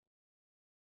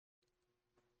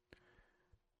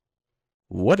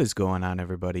What is going on,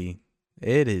 everybody?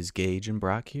 It is Gage and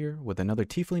Brock here with another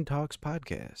Tiefling Talks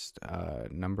podcast.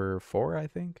 Number 4, I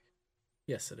think.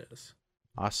 Yes, it is.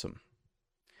 Awesome.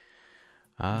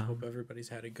 I hope Um, everybody's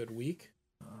had a good week.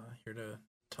 Here to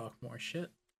talk more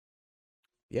shit.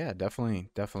 yeah, definitely.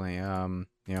 Kind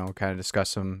of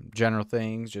discuss some general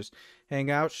things, just hang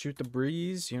out, shoot the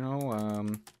breeze.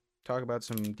 Talk about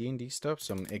some D&D stuff,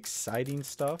 some exciting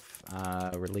stuff.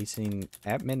 Releasing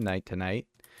at midnight tonight.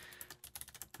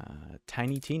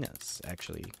 Tiny Tina's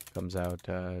actually comes out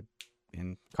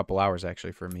in a couple hours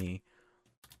actually for me,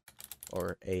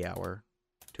 or a hour,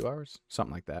 2 hours,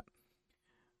 something like that.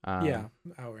 Um, Yeah,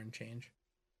 hour and change.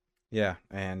 yeah,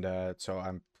 and so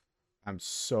I'm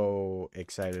so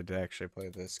excited to actually play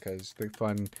this because the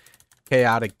fun,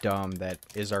 chaotic dumb that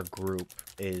is our group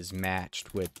is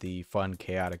matched with the fun,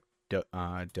 chaotic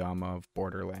dumb of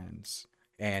Borderlands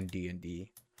and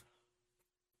D&D.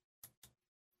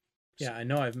 Yeah, I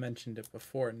know I've mentioned it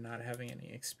before, not having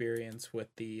any experience with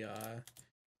the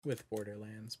with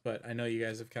Borderlands, but I know you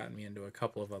guys have gotten me into a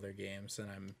couple of other games,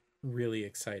 and I'm really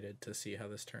excited to see how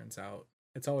this turns out.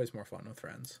 It's always more fun with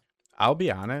friends. I'll be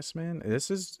honest, man.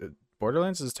 This is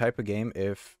Borderlands is the type of game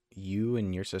if you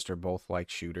and your sister both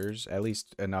like shooters, at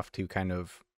least enough to kind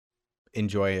of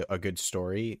enjoy a good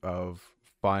story of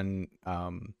fun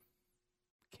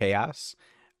chaos.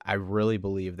 I really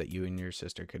believe that you and your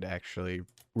sister could actually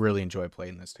really enjoy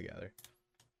playing this together.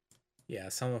 Yeah,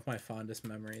 some of my fondest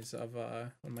memories of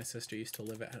when my sister used to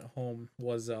live at home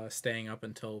was staying up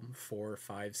until 4,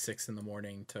 5, 6 in the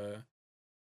morning to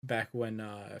back when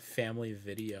Family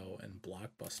Video and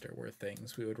Blockbuster were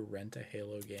things. We would rent a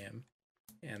Halo game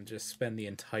and just spend the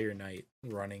entire night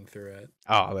running through it.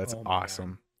 Oh, that's Oh my god.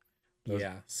 awesome. Those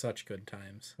Yeah, such good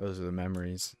times. those are the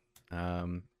memories.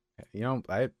 Um,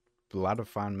 I had a lot of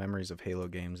fond memories of Halo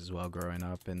games as well growing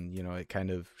up, and it kind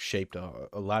of shaped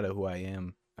a lot of who I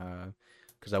am.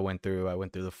 Because I went through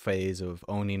the phase of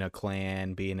owning a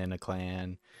clan, being in a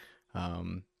clan,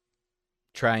 um,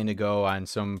 trying to go on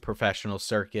some professional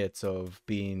circuits of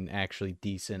being actually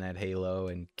decent at Halo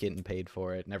and getting paid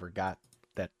for it. Never got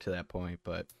that to that point,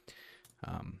 but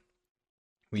um,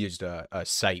 we used a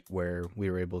site where we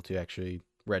were able to actually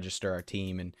register our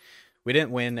team, and we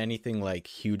didn't win anything like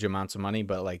huge amounts of money,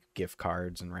 but like gift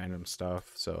cards and random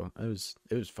stuff. So it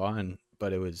was fun,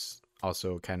 but it was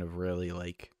also kind of really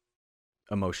like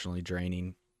emotionally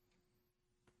draining.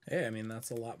 Hey, I mean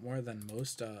that's a lot more than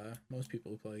most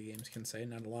people who play games can say.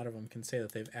 Not a lot of them can say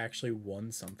that they've actually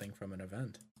won something from an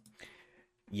event.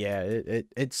 Yeah,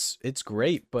 it's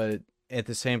great, but at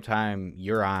the same time,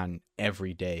 you're on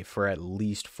every day for at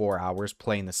least 4 hours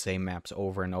playing the same maps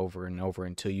over and over and over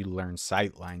until you learn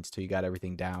sight lines, till you got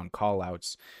everything down, call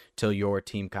outs, till your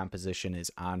team composition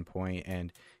is on point.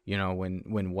 And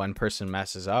when one person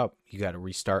messes up, you got to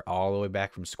restart all the way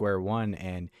back from square one.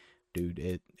 And dude,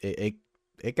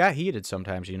 it got heated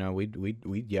sometimes.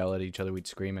 We'd yell at each other, we'd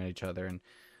scream at each other, and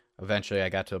eventually I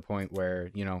got to the point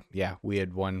where, yeah, we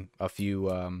had won a few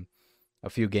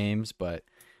games, but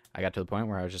I got to the point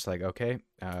where I was just like, okay,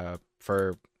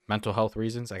 for mental health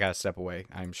reasons, I got to step away.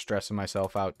 I'm stressing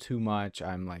myself out too much.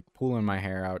 I'm like pulling my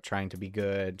hair out, trying to be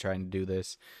good, trying to do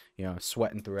this,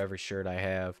 sweating through every shirt I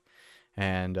have.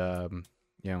 And, I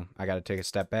got to take a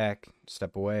step back,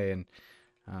 step away. And,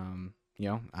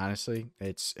 honestly,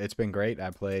 it's been great. I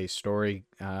play story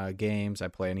games. I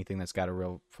play anything that's got a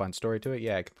real fun story to it.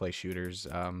 Yeah, I can play shooters.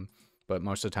 But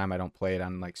most of the time I don't play it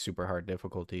on like super hard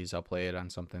difficulties. I'll play it on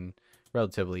something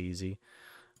relatively easy,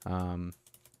 um,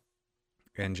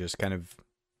 and just kind of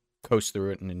coast through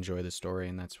it and enjoy the story.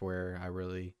 And that's where I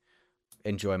really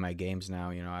enjoy my games now.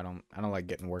 I don't like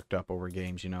getting worked up over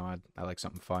games. I like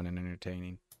something fun and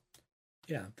entertaining.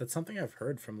 Yeah, that's something I've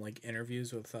heard from like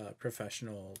interviews with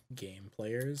professional game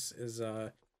players is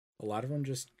a lot of them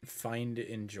just find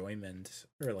enjoyment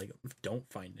or like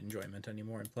don't find enjoyment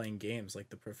anymore in playing games. Like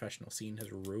the professional scene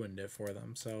has ruined it for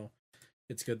them. So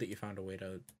it's good that you found a way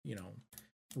to,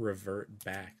 revert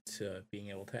back to being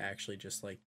able to actually just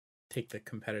like take the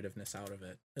competitiveness out of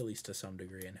it, at least to some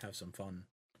degree, and have some fun.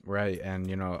 Right, and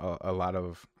a lot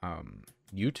of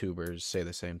YouTubers say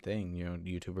the same thing.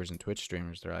 YouTubers and Twitch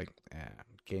streamers, they're like,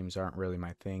 games aren't really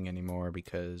my thing anymore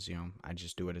because I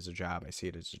just do it as a job. I see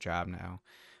it as a job now.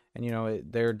 And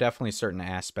there are definitely certain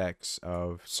aspects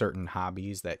of certain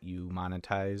hobbies that you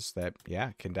monetize that,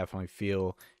 yeah, can definitely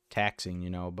feel taxing.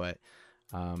 But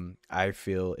I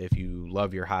feel if you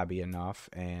love your hobby enough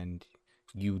and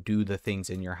you do the things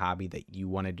in your hobby that you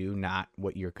want to do, not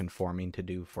what you're conforming to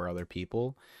do for other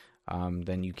people,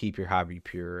 then you keep your hobby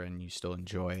pure and you still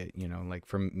enjoy it. Like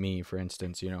for me, for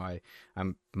instance,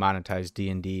 I'm monetized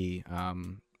D&D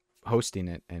hosting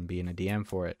it and being a DM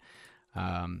for it.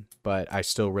 But I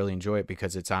still really enjoy it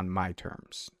because it's on my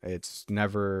terms. It's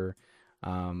never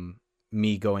um,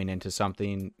 me going into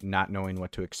something not knowing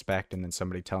what to expect and then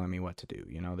somebody telling me what to do.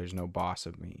 There's no boss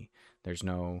of me. There's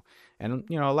no, and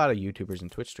a lot of YouTubers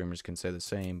and Twitch streamers can say the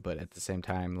same, but at the same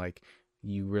time, like,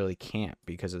 you really can't,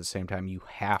 because at the same time you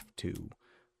have to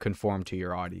conform to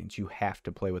your audience. You have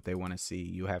to play what they want to see.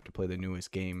 You have to play the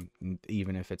newest game,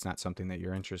 even if it's not something that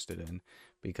you're interested in,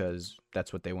 because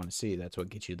that's what they want to see. That's what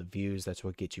gets you the views. That's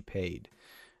what gets you paid.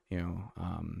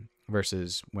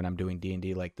 Versus when I'm doing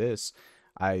D&D like this,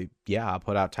 I'll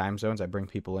put out time zones. I bring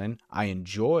people in. I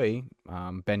enjoy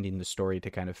bending the story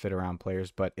to kind of fit around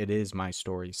players, but it is my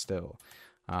story still.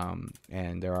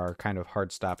 And there are kind of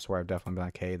hard stops where I've definitely been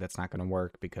like, hey, that's not going to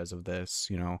work because of this,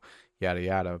 yada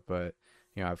yada. But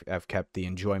I've kept the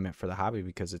enjoyment for the hobby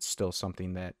because it's still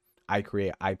something that I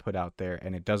create, I put out there,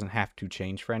 and it doesn't have to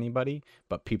change for anybody,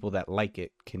 but people that like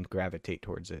it can gravitate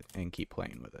towards it and keep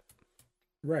playing with it.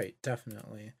 Right,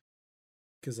 definitely.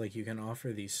 Because like you can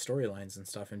offer these storylines and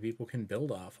stuff, and people can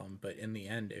build off them. But in the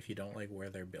end, if you don't like where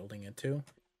they're building it to,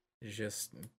 you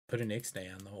just put an ixnay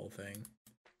on the whole thing.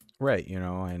 Right,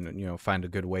 and find a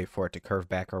good way for it to curve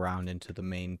back around into the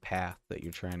main path that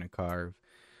you're trying to carve.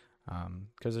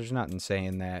 Because there's nothing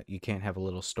saying that you can't have a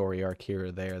little story arc here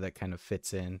or there that kind of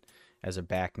fits in as a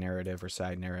back narrative or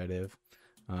side narrative.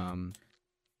 Um,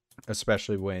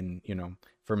 Especially when,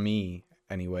 for me,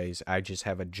 anyways, I just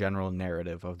have a general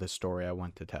narrative of the story I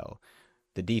want to tell.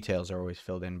 The details are always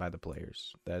filled in by the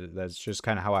players. That's just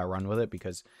kind of how I run with it,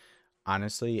 because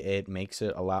honestly, it makes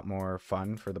it a lot more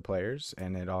fun for the players,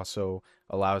 and it also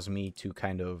allows me to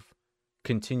kind of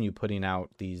continue putting out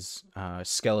these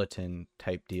skeleton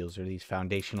type deals or these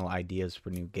foundational ideas for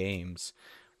new games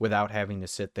without having to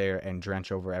sit there and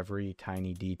drench over every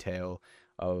tiny detail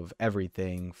of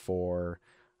everything for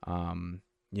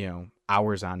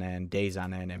hours on end, days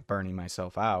on end, and burning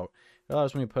myself out. It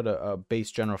allows me to put a base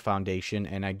general foundation,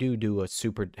 and I do a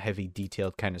super heavy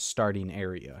detailed kind of starting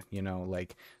area,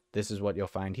 like, this is what you'll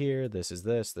find here, this is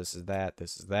that,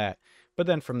 this is that. But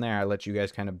then from there, I let you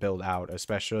guys kind of build out,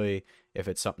 especially if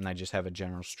it's something I just have a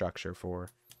general structure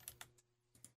for.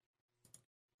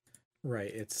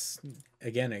 Right. It's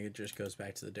again, it just goes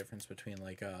back to the difference between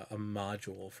like a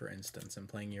module, for instance, and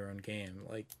playing your own game.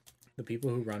 Like the people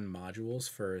who run modules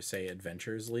for, say,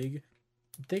 Adventures League,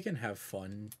 they can have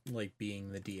fun like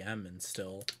being the DM and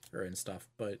still or and stuff,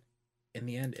 but in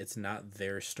the end it's not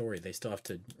their story. They still have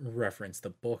to reference the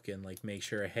book and like make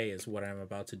sure, hey, is what I'm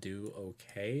about to do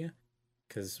okay?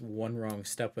 Because one wrong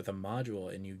step with a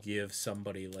module and you give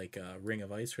somebody like a ring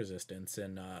of ice resistance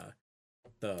in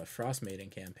the Frost Maiden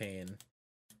campaign,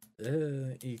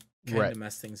 you kind Right. of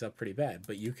mess things up pretty bad.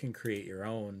 But you can create your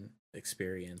own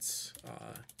experience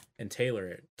and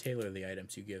tailor the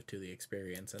items you give to the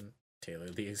experience, and tailor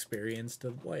the experience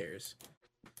to the players.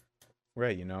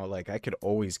 Right, like, I could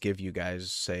always give you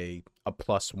guys, say, a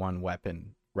 +1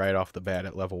 weapon right off the bat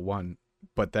at level 1,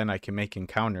 but then I can make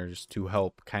encounters to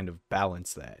help kind of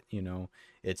balance that.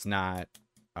 It's not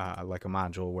like a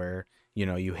module where,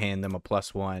 you hand them a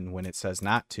 +1 when it says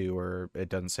not to, or it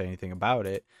doesn't say anything about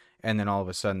it, and then all of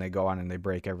a sudden they go on and they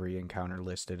break every encounter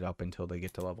listed up until they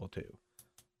get to level 2.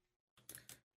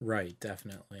 Right,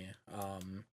 definitely.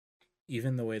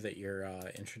 Even the way that you're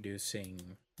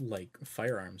introducing like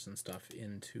firearms and stuff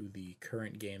into the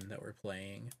current game that we're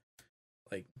playing,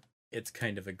 like it's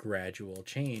kind of a gradual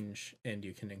change, and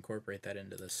you can incorporate that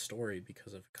into the story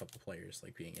because of a couple players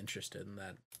like being interested in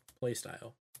that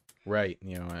playstyle. Right,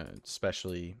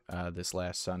 especially this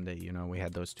last Sunday, we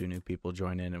had those 2 new people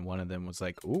join in, and one of them was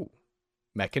like, "Ooh,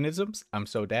 mechanisms? I'm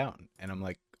so down." And I'm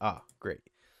like, "Ah, great.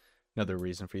 Another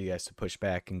reason for you guys to push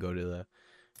back and go to the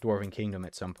Dwarven Kingdom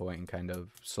at some point and kind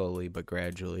of slowly but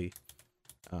gradually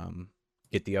um,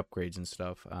 get the upgrades and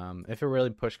stuff. If it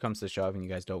really push comes to shove and you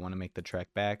guys don't want to make the trek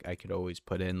back, I could always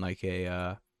put in like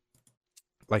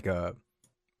like a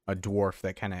dwarf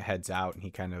that kind of heads out, and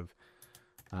he kind of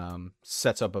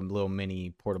sets up a little mini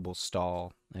portable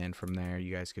stall, and from there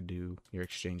you guys could do your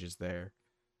exchanges there.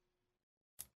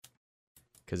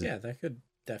 Because Yeah, that could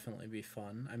definitely be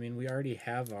fun. I mean, we already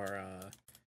have our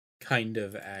kind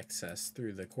of access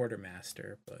through the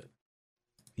quartermaster, but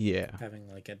yeah,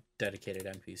 having like a dedicated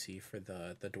NPC for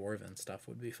the dwarven stuff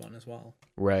would be fun as well.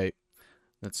 right.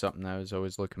 That's something I was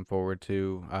always looking forward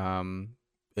to.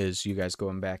 Is you guys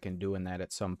going back and doing that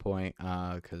at some point?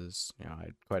 Because I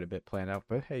had quite a bit planned out.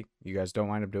 But hey, you guys don't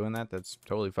wind up doing that. That's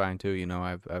totally fine too.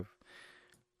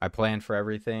 I plan for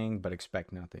everything, but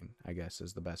expect nothing, I guess,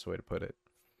 is the best way to put it.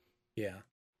 Yeah.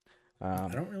 I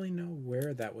Um, don't really know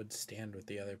where that would stand with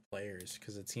the other players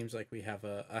because it seems like we have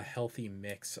a healthy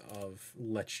mix of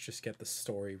let's just get the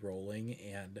story rolling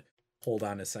and hold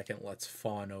on a second, let's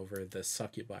fawn over the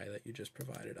succubi that you just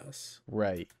provided us.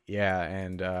 right. Yeah,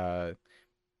 and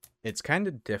it's kind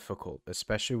of difficult,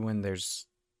 especially when there's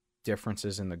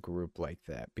differences in the group like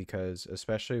that, because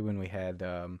especially when we had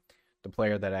the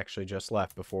player that actually just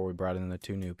left before we brought in the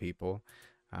two new people,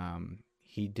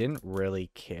 he didn't really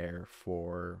care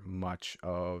for much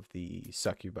of the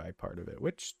succubi part of it,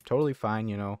 which totally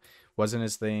fine, wasn't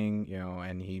his thing,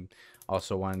 and he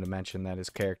also wanted to mention that his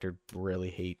character really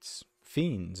hates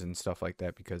fiends and stuff like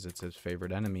that because it's his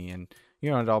favorite enemy, and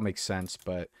it all makes sense,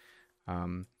 but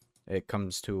um, it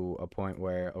comes to a point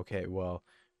where, okay, well,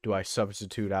 do I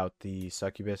substitute out the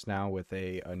succubus now with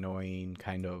a annoying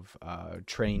kind of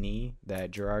trainee that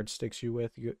Gerard sticks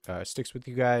with you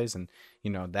guys, and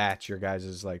that's your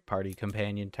guys' like party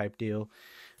companion type deal.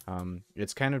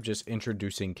 It's kind of just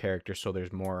introducing characters so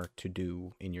there's more to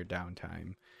do in your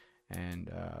downtime, and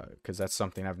because that's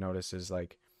something I've noticed is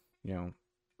like, you know,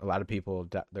 a lot of people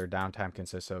their downtime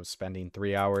consists of spending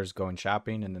 3 hours going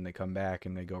shopping and then they come back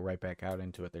and they go right back out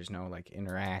into it. There's no like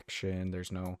interaction.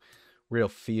 There's no real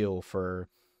feel for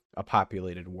a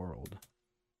populated world.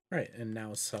 Right, and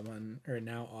now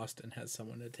Austin has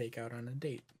someone to take out on a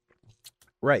date.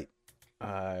 Right.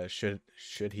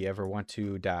 Should he ever want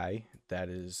to die, that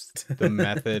is the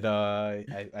method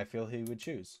I feel he would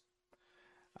choose.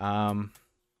 Um,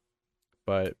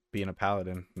 but being a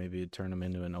paladin, maybe it'd turn him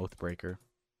into an oath breaker.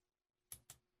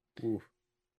 Ooh,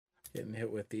 getting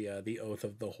hit with the oath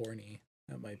of the horny.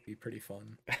 That might be pretty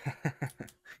fun.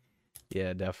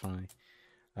 Yeah, definitely.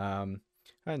 Um,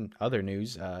 and other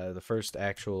news, the first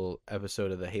actual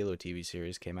episode of the Halo TV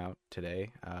series came out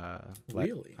today,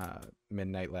 Really?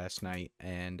 midnight last night,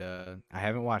 and I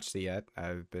haven't watched it yet.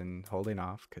 I've been holding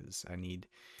off because I need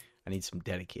some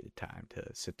dedicated time to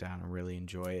sit down and really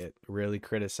enjoy it, really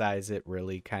criticize it,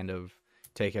 really kind of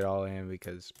take it all in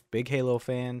because big Halo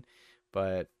fan,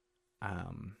 but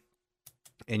um,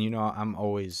 and I'm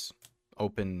always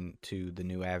open to the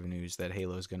new avenues that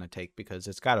Halo is going to take because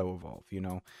it's got to evolve.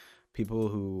 People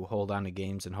who hold on to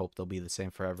games and hope they'll be the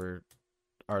same forever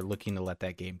are looking to let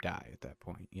that game die at that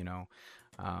point. You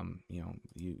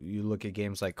look at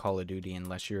games like Call of Duty,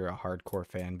 unless you're a hardcore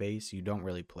fan base, you don't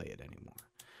really play it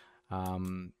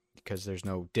anymore. Because there's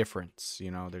no difference.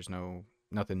 There's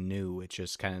nothing new. It's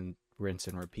just kind of rinse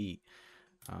and repeat.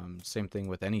 Same thing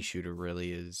with any shooter,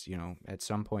 really, is, at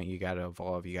some point you got to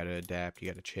evolve, you got to adapt, you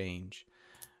got to change.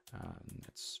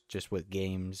 It's just with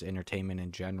games, entertainment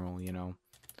in general,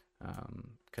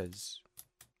 because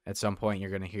at some point you're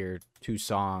going to hear two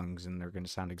songs and they're going to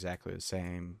sound exactly the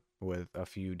same with a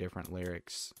few different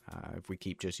lyrics if we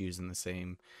keep just using the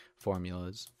same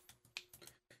formulas.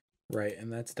 Right,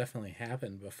 and that's definitely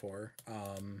happened before.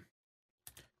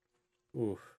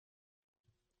 Ooh,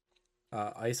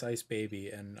 Ice Ice Baby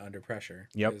and Under Pressure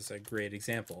Yep. is a great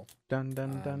example. Dun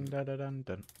dun dun Um, dun dun dun.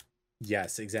 Dun.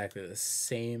 yes, exactly the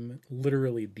same,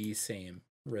 literally the same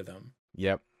rhythm.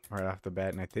 Yep. Right off the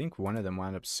bat, and I think one of them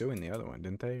wound up suing the other one,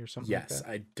 didn't they, or something like Yes, that?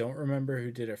 I don't remember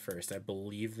who did it first. I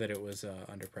believe that it was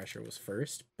Under Pressure was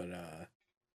first, but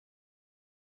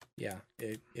yeah,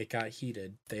 it got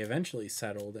heated. They eventually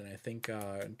settled, and I think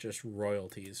just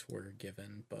royalties were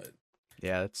given. But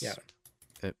Yeah, yeah,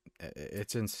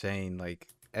 it's insane. Like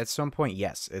at some point,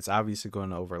 yes, it's obviously going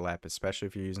to overlap, especially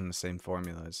if you're using the same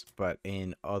formulas. But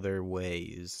in other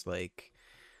ways, like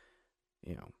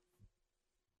you know,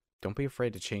 don't be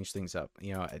afraid to change things up.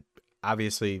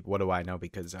 Obviously, what do I know?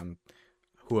 Because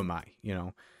who am I?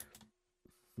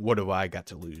 What do I got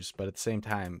to lose? But at the same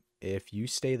time, if you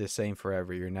stay the same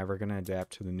forever, you're never going to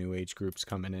adapt to the new age groups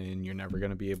coming in. You're never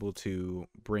going to be able to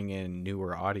bring in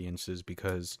newer audiences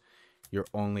because you're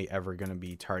only ever going to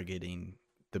be targeting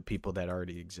the people that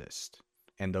already exist.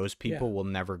 And those yeah, people will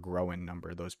never grow in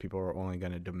number. Those people are only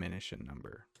going to diminish in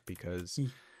number because, He-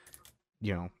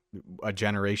 you know, a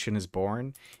generation is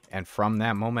born. And from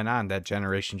that moment on, that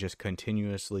generation just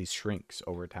continuously shrinks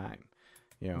over time.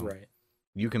 You know, right.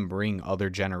 you can bring other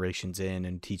generations in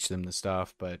and teach them the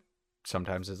stuff, but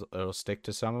sometimes it'll stick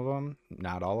to some of them,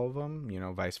 not all of them,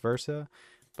 vice versa.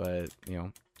 But,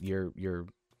 you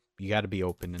got to be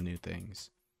open to new things.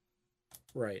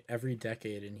 Right. Every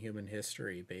decade in human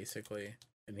history, basically,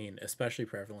 I mean, especially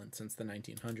prevalent since the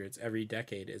 1900s, every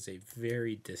decade is a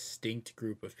very distinct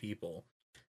group of people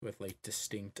with like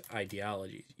distinct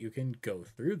ideologies. You can go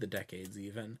through the decades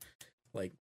even.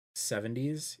 Like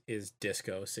 70s is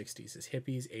disco, 60s is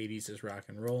hippies, 80s is rock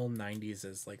and roll, 90s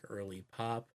is like early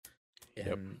pop. Yep.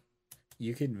 And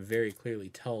you can very clearly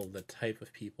tell the type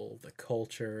of people, the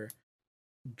culture,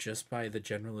 just by the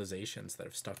generalizations that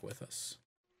have stuck with us.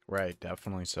 Right,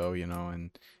 definitely so,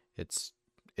 and it's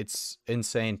it's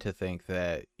insane to think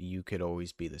that you could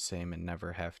always be the same and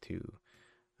never have to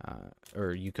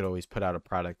or you could always put out a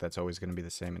product that's always going to be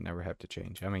the same and never have to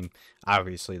change. I mean,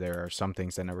 obviously there are some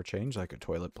things that never change, like a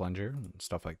toilet plunger and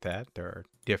stuff like that. There are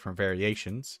different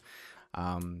variations,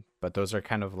 but those are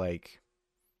kind of like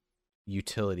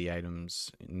utility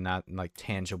items, not like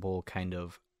tangible kind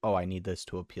of, oh, I need this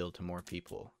to appeal to more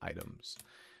people items.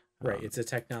 Right, Um, it's a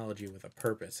technology with a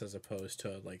purpose as opposed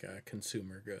to like a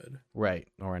consumer good. right,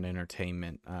 or an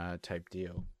entertainment type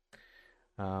deal.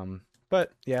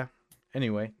 But yeah,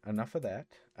 anyway, enough of that.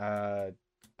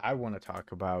 I want to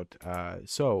talk about.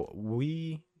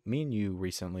 Me and you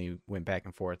recently went back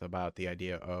and forth about the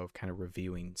idea of kind of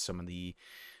reviewing some of the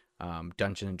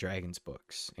Dungeons and Dragons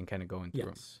books and kind of going through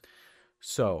them. Yes.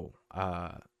 So,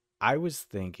 I was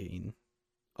thinking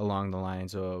along the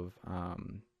lines of,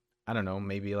 I don't know,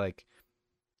 maybe like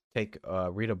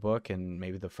read a book and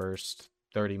maybe the first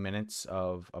 30 minutes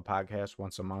of a podcast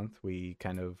once a month, we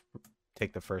kind of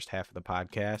take the first half of the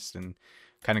podcast and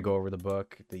kind of go over the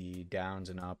book, the downs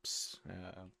and ups,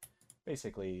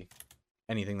 basically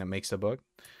anything that makes the book.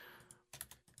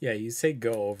 Yeah, you say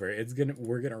go over.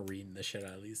 We're gonna read the shit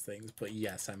out of these things, but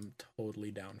yes, I'm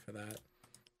totally down for that.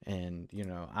 And,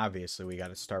 obviously we got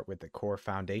to start with the core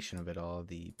foundation of it all,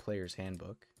 the player's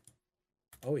handbook.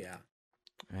 Oh yeah,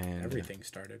 And, everything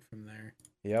started from there.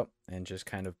 yep, and just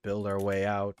kind of build our way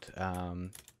out.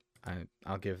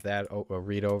 I'll give that a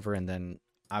read over, and then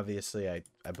obviously I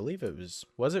believe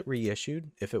was it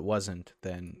reissued? If it wasn't,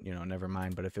 then never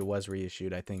mind. But if it was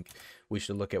reissued, I think we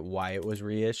should look at why it was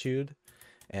reissued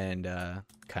and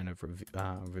kind of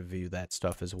review that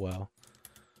stuff as well.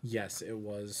 Yes, it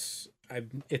was.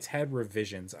 It's had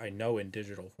revisions. I know in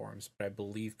digital forms, but I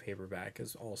believe paperback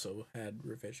has also had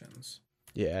revisions.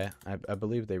 Yeah, I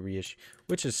believe they reissue,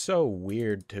 which is so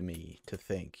weird to me to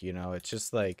think. It's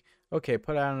just like, okay,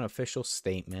 put out an official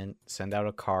statement, send out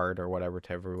a card or whatever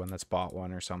to everyone that's bought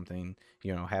one or something.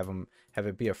 Have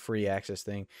it be a free access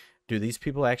thing. Do these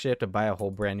people actually have to buy a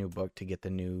whole brand new book to get the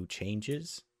new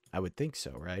changes? I would think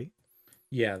so, right?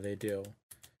 Yeah, they do.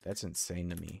 That's insane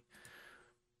to me.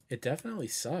 It definitely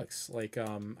sucks. Like,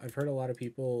 I've heard a lot of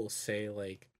people say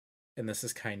like, and this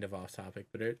is kind of off topic,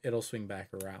 but it'll swing back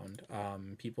around.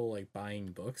 People like buying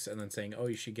books and then saying, "Oh,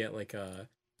 you should get like a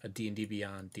D&D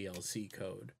Beyond DLC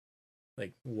code."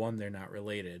 Like, one, they're not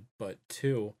related, but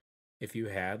two, if you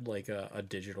had like a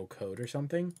digital code or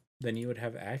something, then you would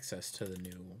have access to the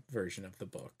new version of the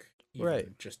book, Right.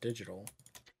 even just digital.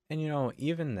 And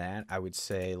even that, I would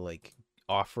say like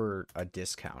offer a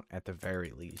discount at the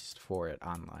very least for it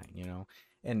online.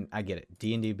 And I get it.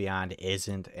 D&D Beyond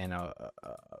isn't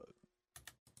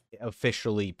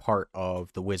officially part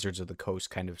of the Wizards of the Coast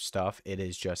kind of stuff. It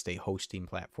is just a hosting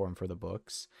platform for the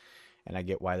books. And I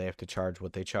get why they have to charge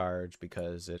what they charge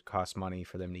because it costs money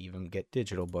for them to even get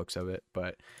digital books of it.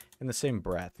 But in the same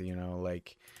breath,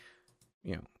 like,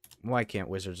 you know, why can't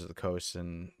Wizards of the Coast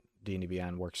and D&D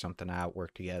Beyond work something out,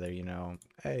 work together,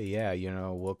 Hey, yeah,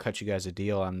 we'll cut you guys a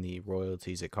deal on the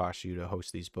royalties it costs you to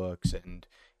host these books. And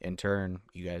in turn,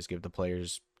 you guys give the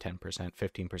players 10%,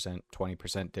 15%,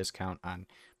 20% discount on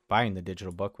buying the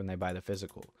digital book when they buy the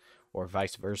physical, or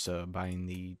vice versa, buying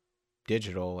the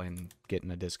digital and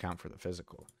getting a discount for the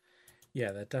physical.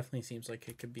 Yeah, that definitely seems like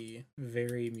it could be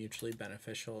very mutually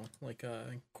beneficial. Like,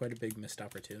 quite a big missed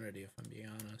opportunity, if I'm being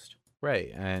honest.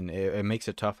 Right. And it makes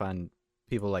it tough on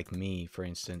people like me, for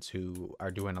instance, who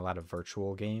are doing a lot of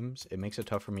virtual games. It makes it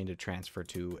tough for me to transfer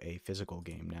to a physical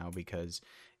game now because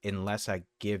unless I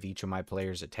give each of my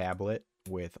players a tablet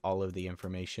with all of the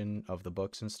information of the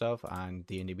books and stuff on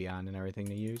D&D Beyond and everything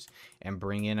to use, and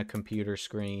bring in a computer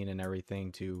screen and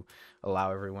everything to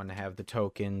allow everyone to have the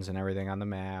tokens and everything on the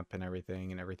map and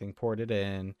everything ported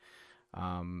in,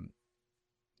 um,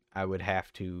 I would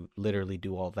have to literally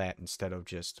do all that instead of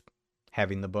just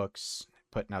having the books,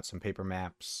 putting out some paper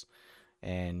maps,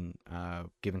 and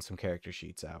giving some character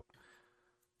sheets out.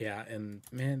 Yeah, and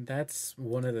man, that's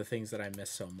one of the things that I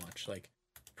miss so much. Like,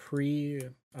 pre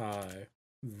uh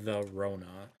the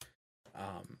Rona,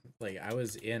 like I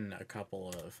was in a couple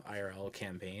of IRL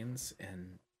campaigns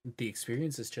and the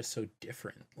experience is just so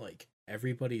different. Like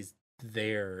everybody's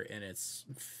there and it's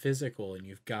physical and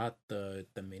you've got the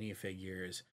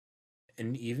minifigures,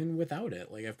 and even without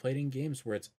it, like I've played in games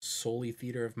where it's solely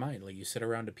theater of mind. Like you sit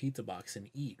around a pizza box and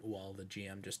eat while the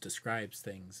GM just describes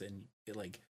things, and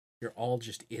like you're all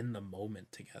just in the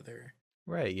moment together.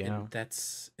 Right, And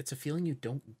it's a feeling you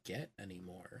don't get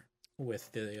anymore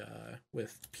with the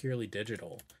with purely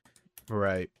digital.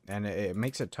 Right. And it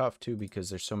makes it tough too because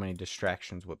there's so many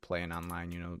distractions with playing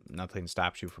online. Nothing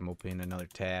stops you from opening another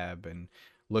tab and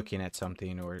looking at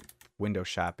something or window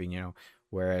shopping.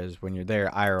 Whereas when you're there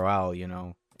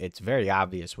IRL, it's very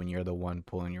obvious when you're the one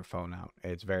pulling your phone out.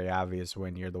 It's very obvious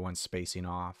when you're the one spacing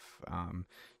off,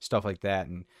 stuff like that.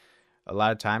 And a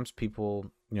lot of times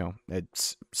people,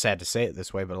 it's sad to say it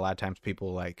this way, but a lot of times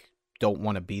people like don't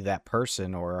want to be that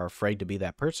person or are afraid to be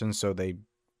that person, so they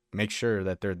make sure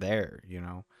that they're there.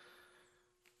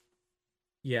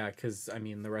 Yeah, because I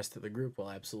mean, the rest of the group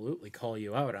will absolutely call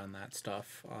you out on that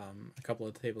stuff. A couple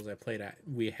of tables I played at,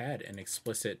 we had an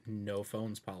explicit no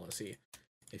phones policy.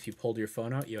 If you pulled your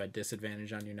phone out, you had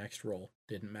disadvantage on your next roll.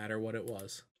 Didn't matter what it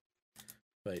was.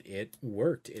 But it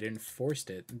worked. It enforced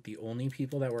it. The only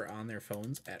people that were on their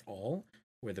phones at all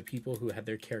were the people who had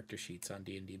their character sheets on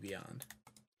D&D Beyond.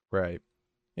 Right.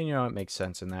 And it makes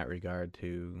sense in that regard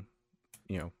to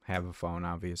have a phone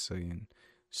obviously and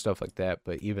stuff like that,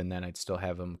 but even then I'd still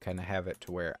have them kind of have it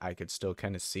to where I could still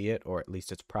kind of see it, or at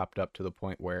least it's propped up to the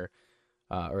point where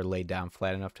or laid down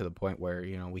flat enough to the point where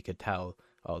we could tell,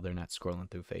 oh, they're not scrolling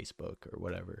through Facebook or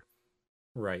whatever.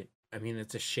 Right. I mean,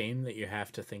 it's a shame that you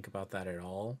have to think about that at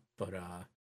all, but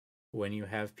when you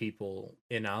have people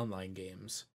in online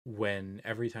games, when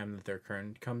every time that their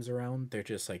turn comes around, they're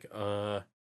just like,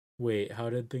 wait, how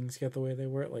did things get the way they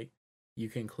were? Like, you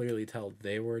can clearly tell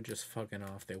they were just fucking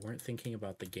off. They weren't thinking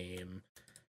about the game.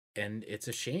 And it's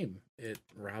a shame. It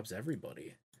robs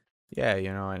everybody. Yeah,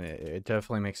 and it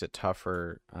definitely makes it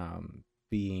tougher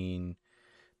being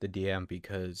the DM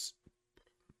because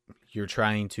you're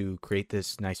trying to create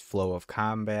this nice flow of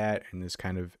combat and this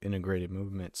kind of integrated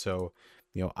movement. So,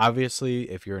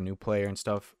 obviously, if you're a new player and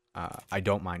stuff, I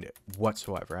don't mind it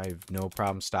whatsoever. I have no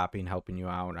problem stopping, helping you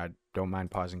out. I don't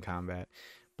mind pausing combat.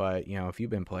 But, if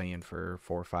you've been playing for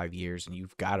 4 or 5 years and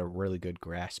you've got a really good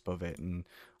grasp of it, and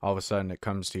all of a sudden it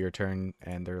comes to your turn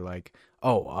and they're like,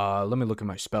 oh, let me look at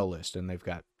my spell list, and they've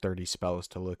got 30 spells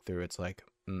to look through, it's like,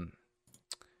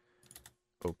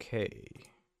 okay.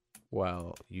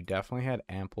 Well, you definitely had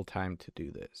ample time to do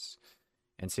this.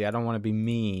 And see, I don't want to be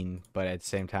mean, but at the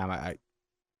same time, I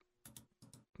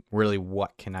really,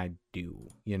 what can I do?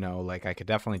 Like I could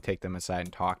definitely take them aside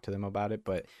and talk to them about it,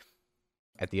 but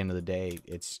at the end of the day,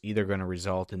 it's either going to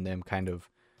result in them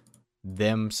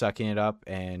sucking it up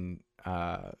and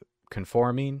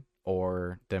conforming,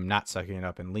 or them not sucking it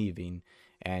up and leaving.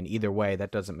 And either way, that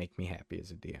doesn't make me happy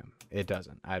as a DM. It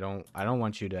doesn't. I don't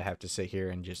want you to have to sit here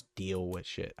and just deal with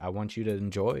shit. I want you to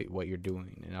enjoy what you're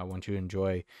doing, and I want you to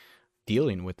enjoy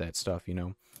dealing with that stuff.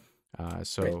 Right.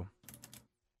 So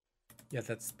Yeah,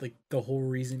 that's like the whole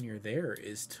reason you're there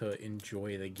is to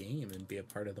enjoy the game and be a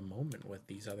part of the moment with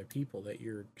these other people that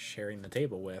you're sharing the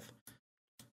table with.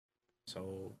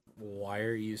 So why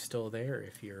are you still there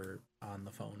if you're on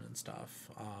the phone and stuff?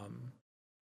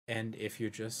 And if you're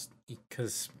just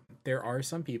because there are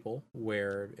some people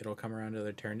where it'll come around to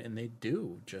their turn and they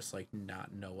do just like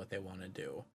not know what they want to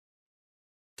do.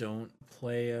 Don't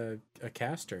play a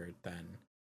caster then,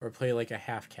 or play like a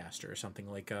half caster or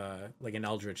something like an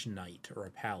Eldritch Knight or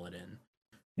a Paladin,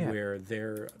 yeah, where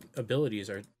their abilities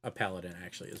are a Paladin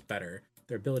actually is better.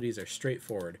 Their abilities are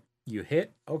straightforward. You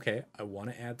hit, okay, I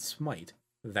want to add smite.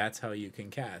 That's how you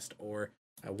can cast. Or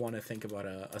I want to think about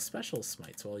a special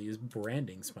smite, so I'll use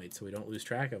branding smite so we don't lose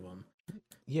track of them. Like,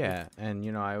 yeah,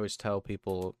 and I always tell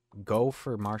people go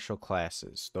for martial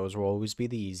classes. Those will always be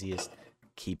the easiest.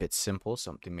 Keep it simple,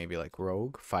 something maybe like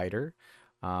rogue, fighter,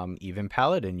 even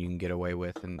paladin you can get away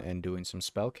with, and doing some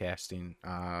spell casting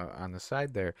on the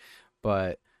side there.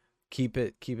 But keep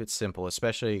it simple,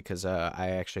 especially because I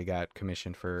actually got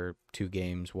commissioned for 2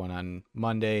 games, one on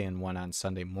Monday and one on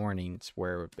Sunday mornings,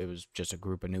 where it was just a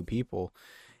group of new people.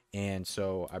 And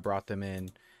so I brought them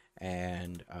in,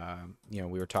 and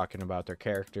we were talking about their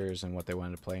characters and what they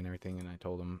wanted to play and everything, and I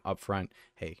told them up front,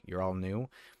 hey, you're all new.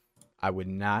 I would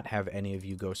not have any of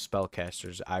you go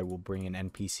spellcasters. I will bring an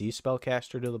NPC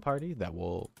spellcaster to the party that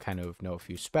will kind of know a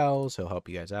few spells. He'll help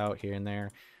you guys out here and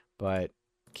there, but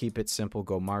keep it simple.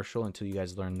 Go martial until you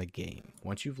guys learn the game.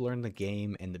 Once you've learned the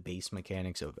game and the base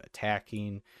mechanics of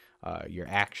attacking, your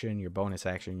action, your bonus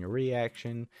action, your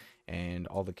reaction, and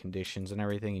all the conditions and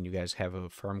everything, and you guys have a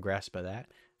firm grasp of that,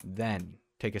 then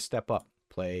take a step up.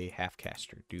 Play half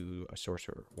caster, do a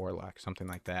sorcerer, warlock, something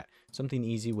like that. Something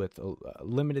easy with a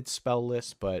limited spell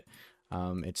list, but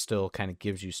it still kind of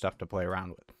gives you stuff to play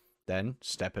around with. Then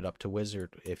step it up to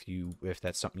wizard if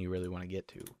that's something you really want to get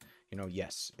to.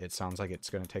 Yes, it sounds like it's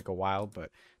going to take a while,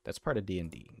 but that's part of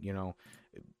D&D.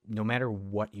 No matter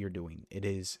what you're doing, it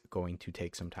is going to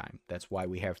take some time. That's why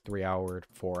we have 3-hour,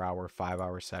 4-hour,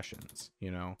 5-hour sessions.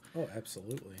 oh,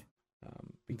 absolutely. That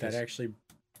Because actually,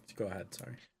 go ahead.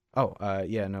 Sorry. oh,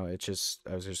 yeah, no, it's just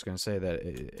I was just gonna say that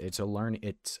it's a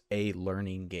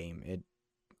learning game.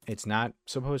 It's not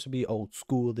supposed to be old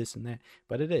school this and that,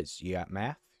 but it is. You got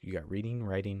math, you got reading,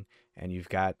 writing, and you've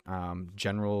got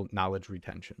general knowledge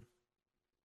retention.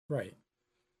 Right.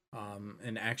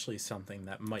 And actually, something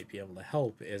that might be able to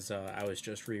help is I was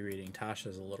just rereading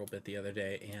Tasha's a little bit the other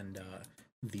day, and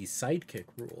the sidekick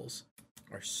rules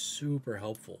are super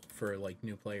helpful for like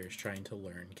new players trying to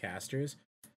learn casters.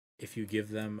 If you give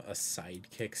them a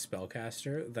sidekick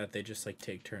spellcaster that they just like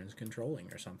take turns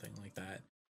controlling or something like that,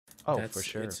 Oh, for that's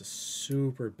sure. it's a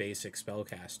super basic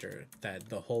spellcaster that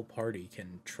the whole party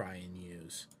can try and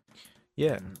use,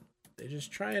 Yeah, and they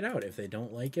just try it out. If they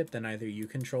don't like it, then either you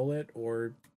control it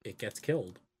or it gets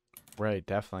killed. right,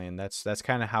 definitely, and that's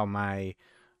kind of how my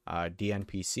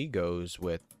DNPC goes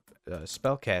with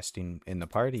spellcasting in the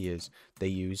party. Is they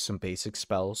use some basic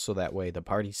spells so that way the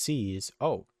party sees,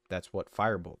 oh, that's what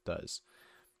Firebolt does.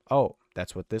 Oh,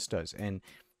 that's what this does. And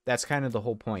that's kind of the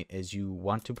whole point is you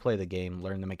want to play the game,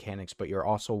 learn the mechanics, but you're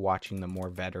also watching the more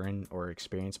veteran or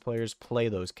experienced players play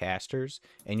those casters,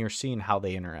 and you're seeing how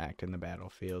they interact in the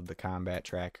battlefield, the combat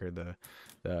tracker, the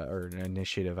or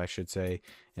initiative, I should say,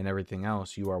 and everything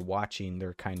else. You are watching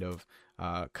their kind of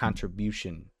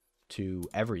contribution to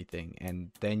everything,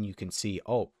 and then you can see,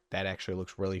 oh, that actually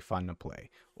looks really fun to play,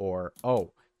 or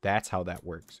oh, that's how that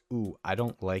works. Ooh, I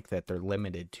don't like that they're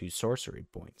limited to sorcery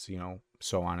points,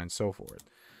 so on and so forth.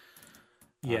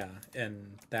 Uh, Yeah,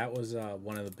 and that was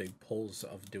one of the big pulls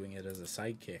of doing it as a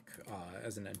sidekick,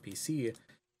 as an NPC,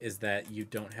 is that you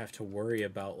don't have to worry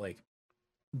about like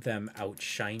them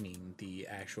outshining the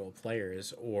actual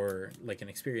players, or like an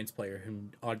experienced player who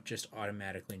just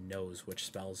automatically knows which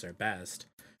spells are best.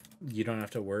 You don't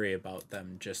have to worry about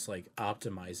them just like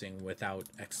optimizing without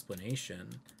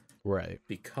explanation, right.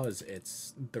 because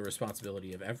it's the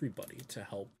responsibility of everybody to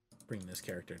help bring this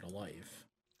character to life.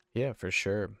 Yeah, for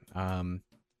sure.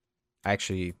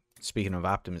 Actually, speaking of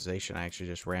optimization, I actually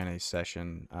just ran a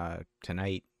session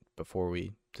tonight before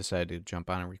we decided to jump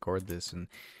on and record this, and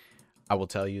I will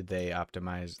tell you they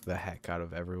optimized the heck out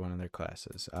of every one of their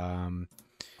classes.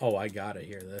 Oh, I gotta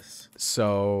hear this.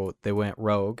 So they went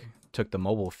rogue, took the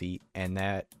mobile feat, and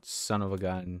that son of a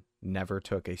gun never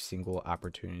took a single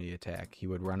opportunity attack. He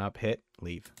would run up, hit,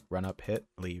 leave, run up, hit,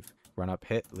 leave, run up,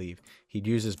 hit, leave. He'd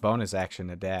use his bonus action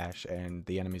to dash, and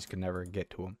the enemies could never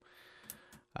get to him.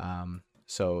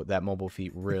 So that mobile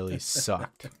feat really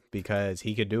sucked because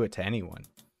he could do it to anyone,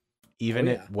 Oh even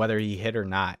yeah. whether he hit or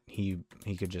not. He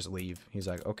could just leave. He's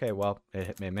like, okay, well,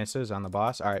 it misses on the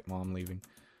boss. All right, well, I'm leaving.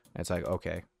 It's like,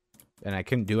 okay, and I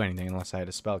couldn't do anything unless I had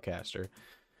a spellcaster.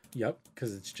 Yep,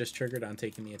 because it's just triggered on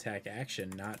taking the attack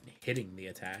action, not hitting the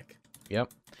attack.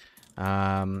 Yep.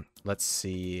 Let's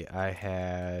see. I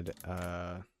had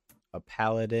a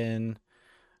paladin.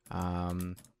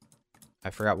 Um, I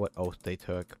forgot what oath they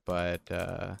took, but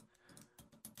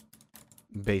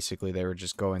basically they were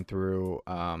just going through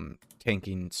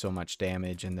tanking so much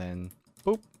damage, and then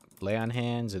boop, lay on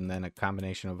hands, and then a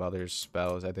combination of other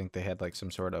spells. I think they had like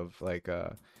some sort of like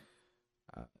a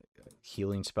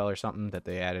healing spell or something that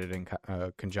they added in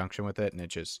conjunction with it, and it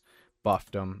just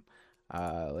buffed them.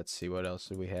 Let's see, what else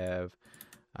do we have?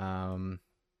 Um,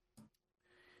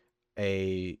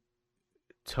 a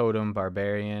totem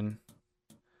barbarian.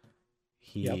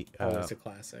 Yep, He always a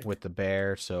classic. with the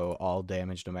bear, so all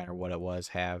damage, no matter what it was,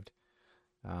 halved.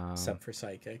 Except for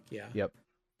psychic, yeah. Yep.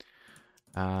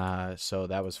 So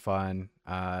that was fun.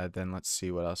 Then let's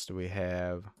see, what else do we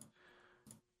have?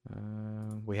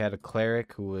 We had a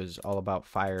cleric who was all about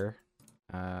fire,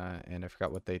 and I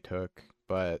forgot what they took,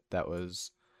 but that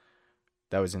was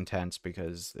intense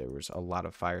because there was a lot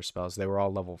of fire spells. They were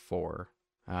all level 4.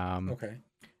 Um, Okay.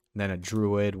 then a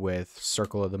druid with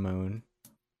Circle of the Moon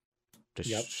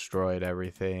Yep. destroyed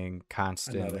everything Another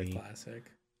constantly,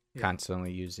 classic. Yeah.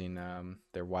 constantly using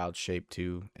their wild shape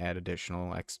to add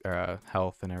additional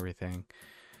health and everything.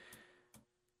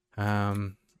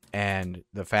 And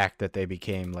the fact that they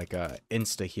became like a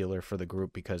insta healer for the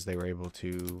group because they were able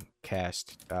to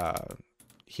cast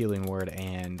healing word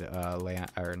and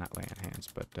or not lay on hands,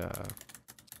 but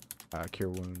cure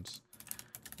wounds.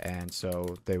 And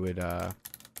so they'd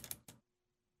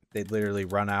literally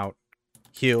run out,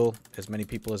 heal as many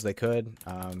people as they could,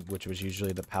 which was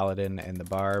usually the paladin and the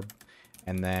barb,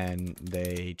 and then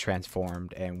they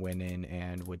transformed and went in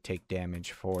and would take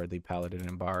damage for the paladin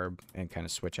and barb and kind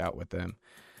of switch out with them.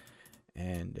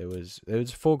 And it was a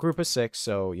full group of 6,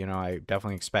 so I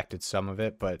definitely expected some of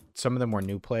it, but some of them were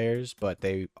new players, but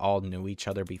they all knew each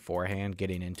other beforehand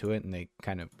getting into it, and they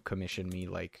kind of commissioned me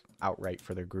like outright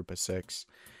for their group of 6.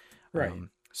 Right.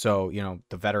 So,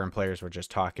 the veteran players were just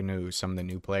talking to some of the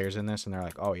new players in this, and they're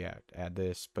like, "Oh yeah, add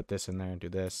this, put this in there, and do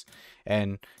this."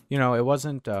 And it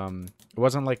wasn't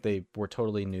like they were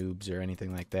totally noobs or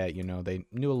anything like that. They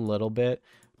knew a little bit,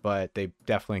 but they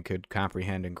definitely could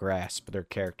comprehend and grasp their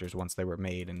characters once they were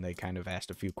made, and they kind of asked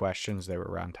a few questions. They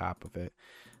were on top of it.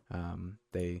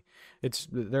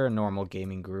 They're a normal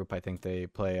gaming group. I think they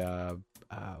play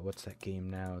what's that game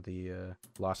now? The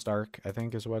Lost Ark, I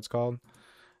think is what it's called.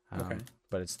 Okay.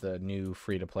 But it's the new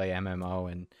free to play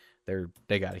MMO, and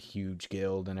they got a huge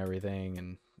guild and everything,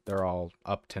 and they're all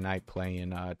up tonight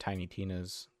playing Tiny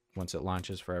Tina's once it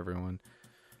launches for everyone.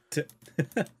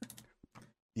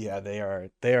 Yeah, they are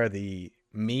the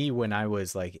me when I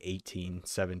was like 18,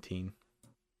 17.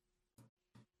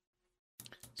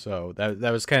 So that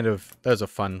was a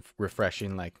fun,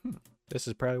 refreshing, like, this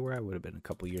is probably where I would have been a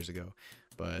couple years ago.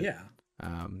 But Yeah.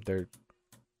 they're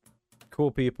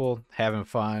cool people having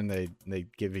fun. They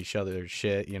give each other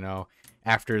shit,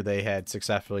 after they had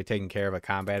successfully taken care of a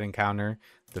combat encounter.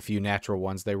 The few natural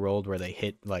ones they rolled where they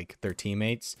hit like their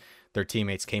teammates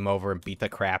came over and beat the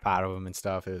crap out of them and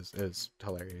stuff. Is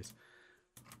hilarious.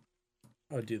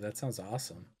 Oh, dude, that sounds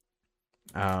awesome.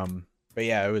 But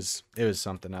yeah, it was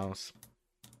something else.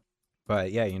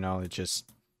 But yeah, it just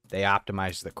they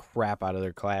optimized the crap out of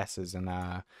their classes, and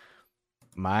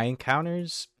my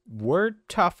encounters were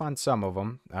tough on some of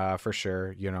them, for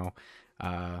sure.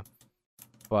 Uh,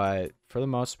 but for the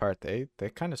most part, they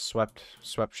kind of swept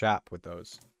shop with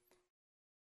those.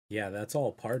 Yeah, that's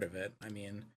all part of it. I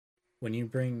mean, when you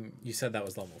said that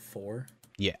was level 4.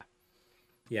 Yeah.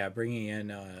 Yeah, bringing in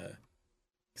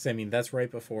because I mean that's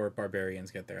right before barbarians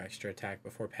get their extra attack,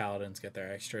 before paladins get their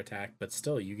extra attack, but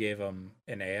still you gave them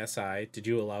an ASI. Did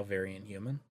you allow variant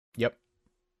human? Yep.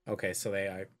 Okay, so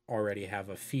they already have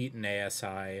a feat in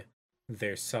ASI,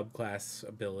 their subclass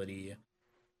ability,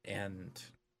 and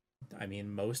I mean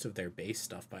most of their base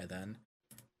stuff by then.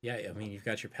 Yeah, I mean you've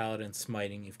got your paladin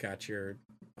smiting, you've got your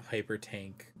hyper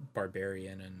tank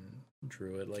barbarian and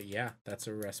druid. Like, yeah, that's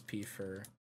a recipe for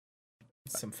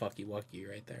some fucky wucky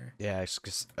right there. Yeah,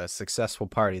 it's a successful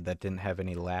party that didn't have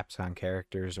any laps on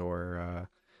characters or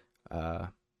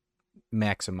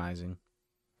maximizing.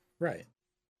 Right.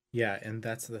 Yeah, and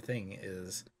that's the thing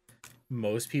is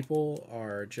most people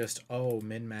are just, oh,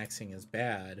 min maxing is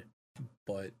bad,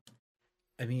 but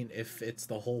I mean if it's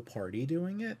the whole party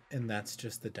doing it and that's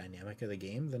just the dynamic of the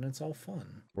game, then it's all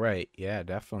fun. Right. Yeah,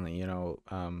 definitely.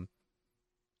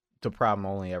 The problem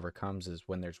only ever comes is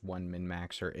when there's one min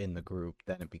maxer in the group.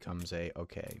 Then it becomes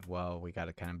okay, well, we got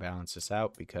to kind of balance this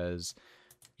out because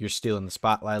you're stealing the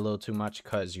spotlight a little too much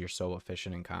because you're so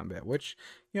efficient in combat, which,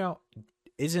 you know,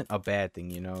 isn't a bad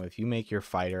thing. If you make your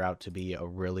fighter out to be a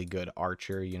really good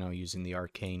archer, using the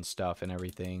arcane stuff and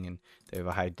everything, and they have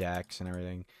a high dex and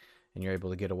everything, and you're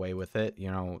able to get away with it,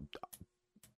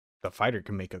 the fighter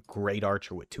can make a great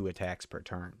archer with 2 attacks per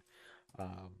turn.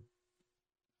 Um,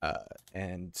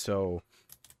 and so,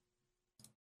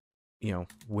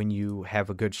 when you have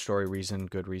a good reason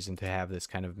to have this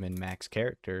kind of min max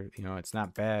character, it's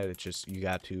not bad. It's just you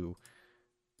got to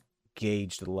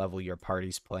gauge the level your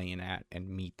party's playing at and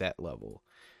meet that level.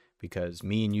 Because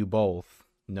me and you both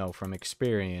know from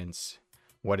experience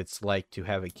what it's like to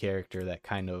have a character that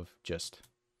kind of just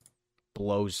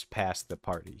blows past the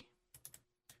party.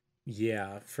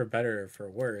 Yeah, for better or for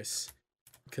worse,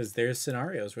 because there's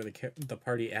scenarios where the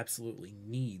party absolutely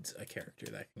needs a character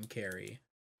that can carry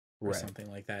or Right. something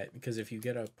like that. Because if you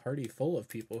get a party full of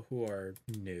people who are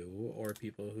new or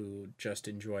people who just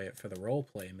enjoy it for the role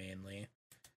play mainly,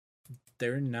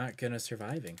 they're not going to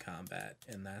survive in combat.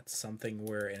 And that's something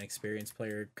where an experienced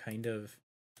player kind of,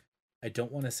 I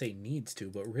don't want to say needs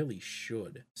to, but really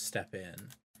should step in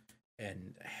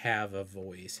and have a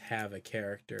voice, have a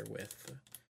character with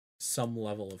some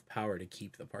level of power to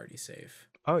keep the party safe.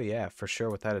 Oh yeah, for sure,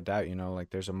 without a doubt. Like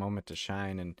there's a moment to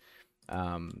shine, and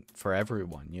for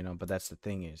everyone. But that's the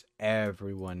thing is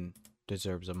everyone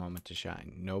deserves a moment to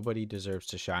shine. Nobody deserves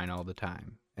to shine all the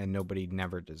time, and nobody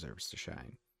never deserves to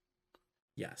shine.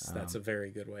 Yes, that's a Um, very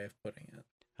good way of putting it.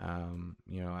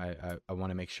 I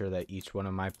want to make sure that each one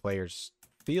of my players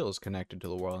feels connected to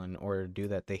the world. In order to do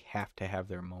that, they have to have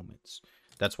their moments.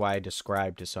 That's why I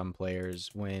describe to some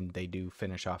players when they do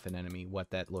finish off an enemy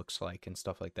what that looks like and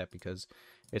stuff like that, because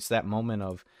it's that moment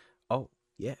of, oh,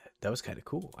 yeah, that was kind of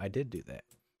cool. I did do that.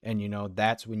 And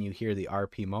that's when you hear the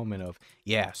RP moment of,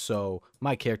 yeah, so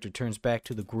my character turns back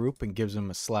to the group and gives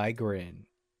them a sly grin.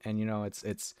 And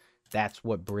it's that's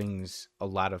what brings a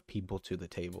lot of people to the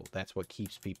table. That's what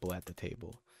keeps people at the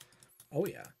table. Oh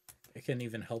yeah. It can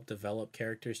even help develop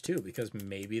characters too, because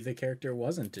maybe the character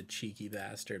wasn't a cheeky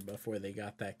bastard before they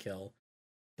got that kill.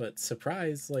 But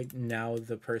surprise, like now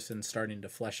the person's starting to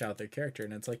flesh out their character,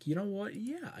 and it's like, you know what?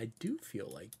 Yeah, I do feel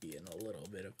like being a little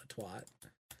bit of a twat,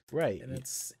 Right. and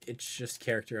it's just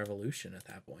character evolution at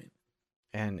that point.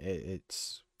 And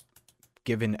it's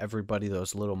given everybody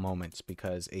those little moments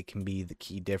because it can be the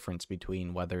key difference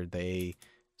between whether they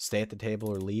stay at the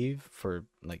table or leave for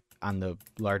like on the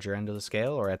larger end of the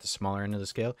scale or at the smaller end of the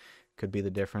scale. Could be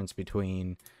the difference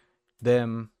between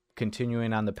them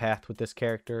continuing on the path with this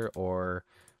character or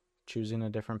choosing a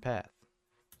different path.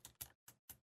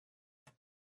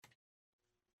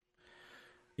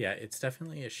 Yeah, it's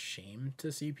definitely a shame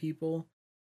to see people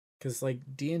because like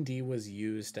D&D was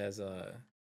used as a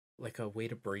like a way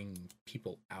to bring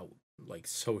people out like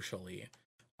socially.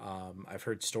 I've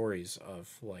heard stories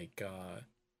of like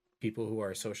people who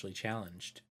are socially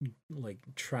challenged like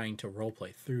trying to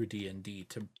roleplay through D&D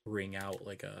to bring out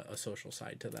like a social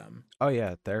side to them. Oh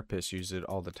yeah, therapists use it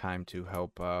all the time to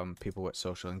help people with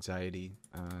social anxiety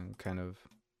kind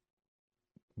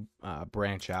of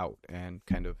branch out and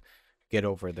kind of get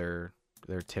over their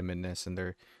timidness and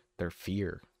their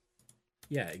fear.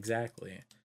 Yeah, exactly.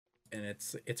 And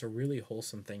it's a really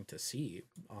wholesome thing to see.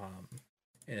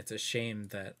 And it's a shame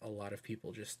that a lot of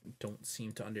people just don't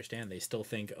seem to understand. They still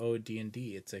think, "Oh,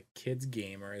 D&D, it's a kids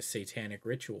game or a satanic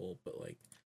ritual," but like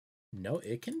no,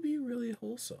 it can be really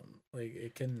wholesome. Like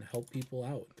it can help people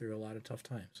out through a lot of tough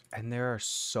times. And there are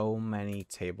so many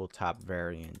tabletop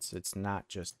variants. It's not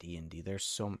just D&D. There's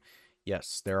so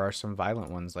yes, there are some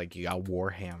violent ones like you got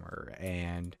Warhammer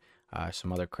and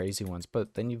some other crazy ones,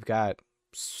 but then you've got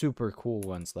super cool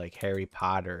ones like Harry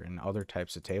Potter and other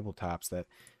types of tabletops that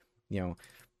you know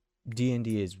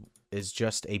D&D is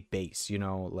just a base,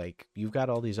 like you've got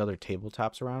all these other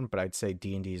tabletops around, but I'd say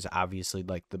D&D is obviously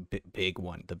like the big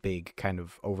one, the big kind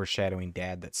of overshadowing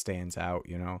dad that stands out.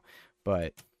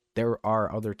 But there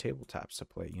are other tabletops to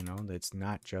play. It's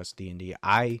not just D&D.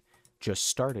 I just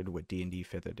started with D&D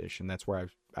 5th edition. That's where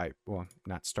I well,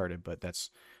 not started, but that's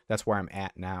where I'm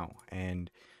at now, and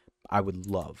I would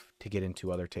love to get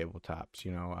into other tabletops.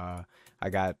 I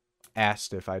got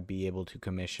asked if I'd be able to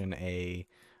commission a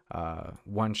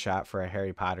one shot for a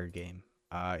Harry Potter game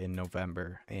in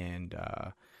November, and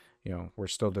we're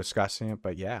still discussing it.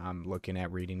 But yeah, I'm looking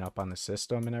at reading up on the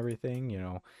system and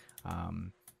everything.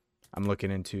 Um, I'm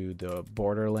looking into the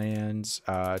Borderlands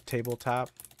tabletop.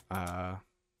 I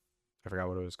forgot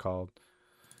what it was called,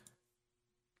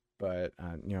 but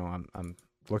I'm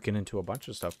looking into a bunch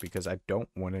of stuff because I don't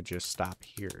want to just stop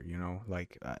here.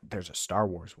 Like there's a Star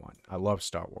Wars one. I love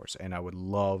Star Wars, and I would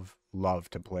love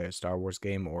to play a Star Wars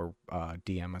game or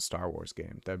DM a Star Wars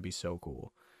game. That'd be so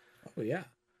cool. Oh yeah.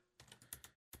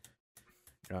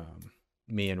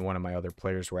 Me and one of my other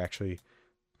players were actually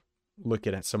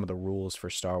looking at some of the rules for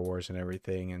Star Wars and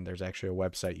everything, and there's actually a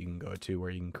website you can go to where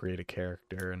you can create a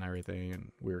character and everything,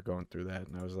 and we were going through that,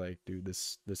 and I was like, dude,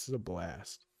 this is a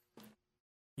blast.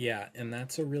 Yeah, and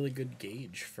that's a really good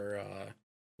gauge for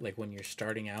like when you're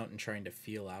starting out and trying to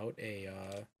feel out a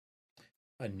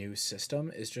new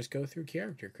system is just go through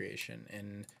character creation.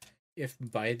 And if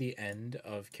by the end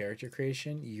of character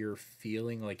creation you're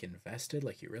feeling like invested,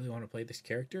 like you really want to play this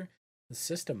character, the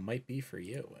system might be for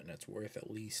you, and it's worth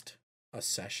at least a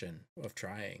session of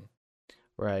trying.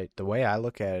 Right. The way I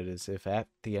look at it is if at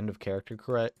the end of character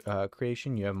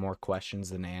creation you have more questions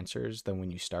than answers than when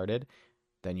you started,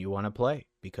 then you want to play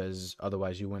because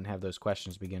otherwise you wouldn't have those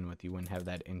questions to begin with. You wouldn't have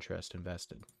that interest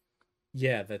invested.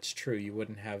 Yeah, that's true. You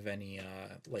wouldn't have any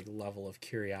like level of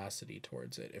curiosity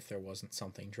towards it if there wasn't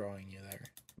something drawing you there.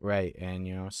 Right.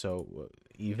 And so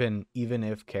even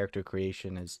if character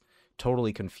creation is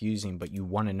totally confusing, but you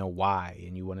want to know why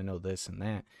and you want to know this and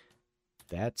that,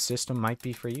 that system might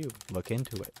be for you. Look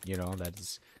into it.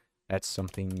 That's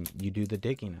something you do the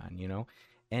digging on.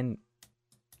 And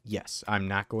yes, I'm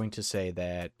not going to say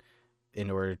that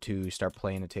in order to start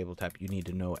playing a tabletop, you need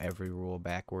to know every rule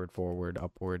backward, forward,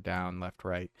 upward, down, left,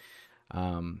 right.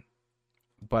 Um,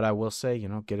 but I will say,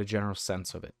 get a general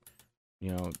sense of it.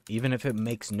 Even if it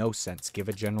makes no sense, give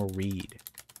a general read.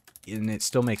 And it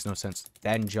still makes no sense,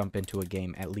 then jump into a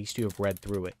game. At least you have read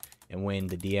through it. And when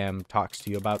the DM talks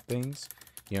to you about things,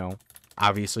 you know,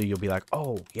 obviously you'll be like,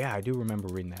 oh, yeah, I do remember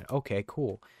reading that. Okay,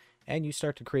 cool. And you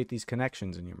start to create these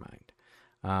connections in your mind.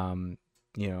 And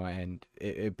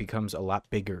it becomes a lot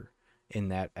bigger in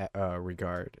that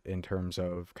regard in terms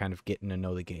of kind of getting to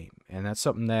know the game. And that's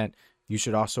something that you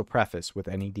should also preface with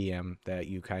any DM that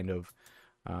you kind of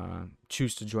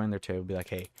choose to join their table. Be like,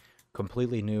 hey,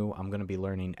 completely new. I'm going to be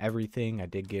learning everything. I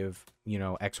did give,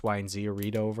 X, Y, and Z a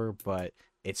read over, but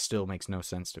it still makes no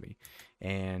sense to me.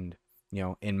 And,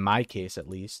 in my case, at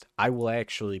least, I will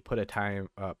actually put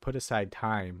aside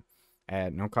time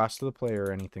at no cost to the player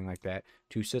or anything like that,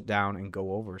 to sit down and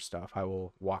go over stuff. I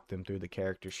will walk them through the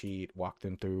character sheet, walk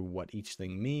them through what each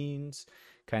thing means,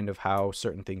 kind of how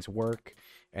certain things work,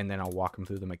 and then I'll walk them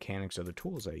through the mechanics of the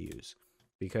tools I use.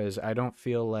 Because I don't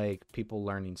feel like people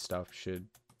learning stuff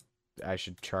I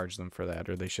should charge them for that,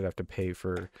 or they should have to pay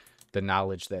for the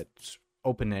knowledge that's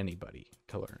open to anybody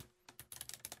to learn.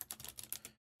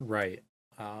 Right.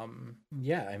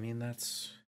 Yeah, I mean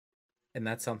that's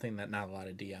something that not a lot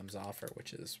of DMs offer,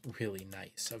 which is really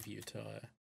nice of you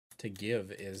to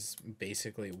give, is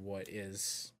basically what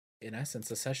is in essence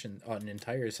an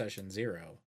entire session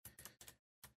zero.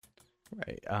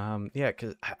 Right. Yeah,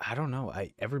 because I don't know.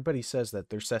 Everybody says that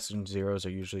their session zeros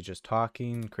are usually just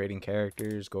talking, creating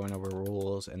characters, going over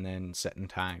rules, and then setting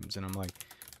times. And I'm like,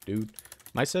 dude,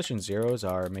 my session zeros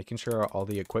are making sure all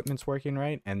the equipment's working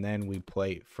right, and then we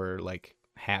play for like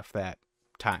half that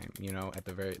time, at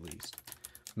the very least,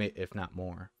 if not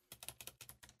more.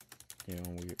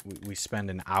 We spend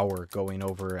an hour going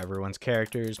over everyone's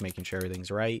characters, making sure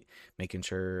everything's right, making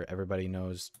sure everybody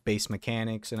knows base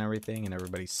mechanics and everything, and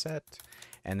everybody's set.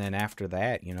 And then after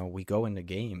that, we go into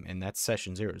game, and that's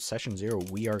session zero. Session zero,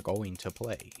 we are going to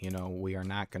play. We are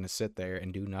not going to sit there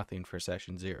and do nothing for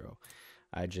session zero.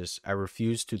 I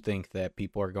refuse to think that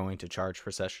people are going to charge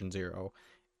for session zero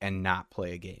and not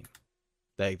play a game.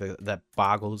 That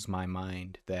boggles my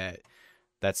mind that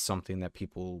that's something that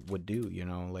people would do.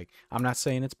 Like, I'm not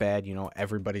saying it's bad.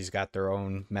 Everybody's got their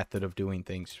own method of doing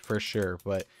things for sure,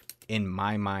 but in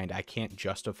my mind, I can't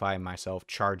justify myself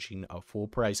charging a full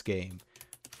price game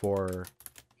for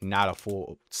not a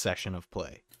full session of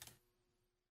play.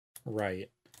 Right.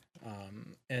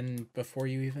 And before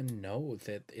you even know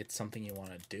that it's something you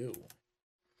want to do,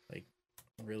 like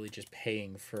really just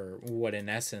paying for what in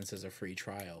essence is a free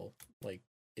trial, like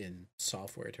in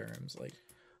software terms, like,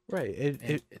 Right.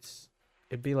 and it's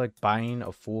It'd be like buying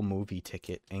a full movie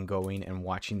ticket and going and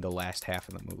watching the last half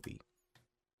of the movie.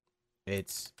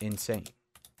 It's insane.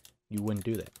 You wouldn't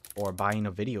do that. Or buying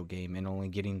a video game and only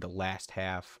getting the last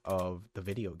half of the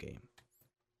video game.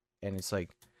 And it's like,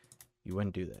 you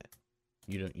wouldn't do that.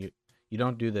 You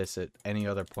don't do this at any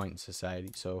other point in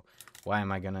society. So why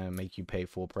am I gonna make you pay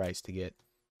full price to get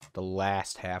the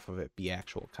last half of it be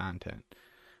actual content? But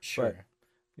sure.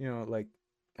 like,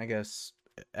 I guess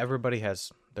everybody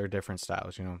has their different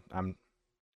styles. I'm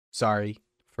sorry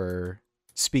for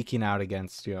speaking out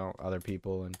against other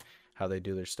people and how they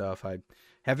do their stuff. I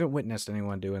haven't witnessed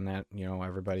anyone doing that.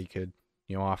 Everybody could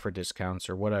offer discounts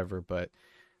or whatever, but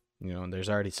there's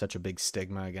already such a big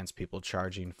stigma against people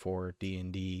charging for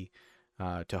D&D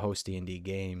to host D&D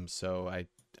games. So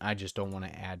I just don't want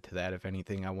to add to that. If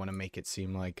anything, I want to make it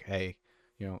seem like, hey,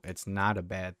 it's not a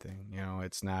bad thing.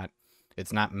 It's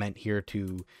not meant here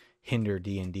to hinder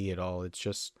D&D at all. It's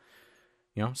just,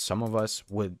 some of us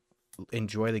would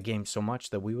enjoy the game so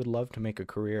much that we would love to make a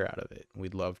career out of it.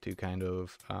 We'd love to kind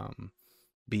of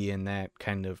be in that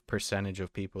kind of percentage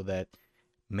of people that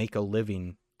make a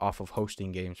living off of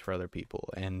hosting games for other people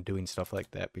and doing stuff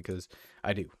like that, because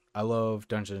I do. I love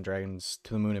Dungeons and Dragons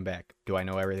to the moon and back. Do I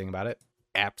know everything about it?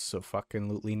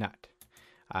 Absolutely not.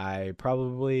 I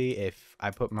probably, if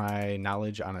I put my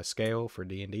knowledge on a scale for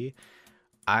D&D,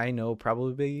 I know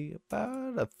probably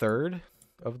about a third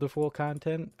of the full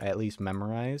content, at least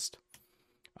memorized.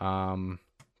 Um,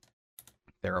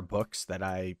 there are books that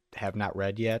I have not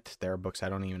read yet. There are books I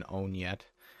don't even own yet.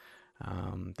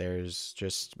 There's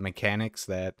just mechanics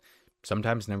that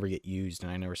sometimes never get used,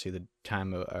 and I never see the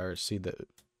time or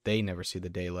they never see the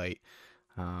daylight.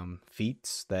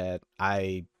 Feats that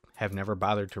I have never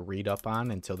bothered to read up on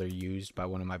until they're used by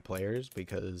one of my players,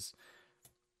 because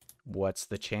what's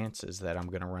the chances that I'm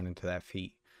going to run into that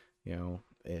feat?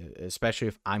 Especially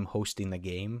if I'm hosting the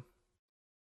game,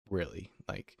 really.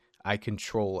 Like, I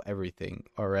control everything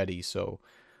already, so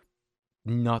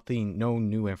no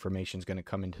new information is going to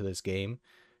come into this game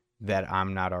that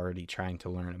I'm not already trying to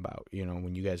learn about.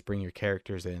 When you guys bring your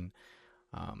characters in,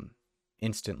 um,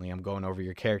 instantly I'm going over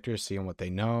your characters, seeing what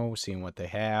they know, seeing what they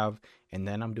have, and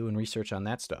then I'm doing research on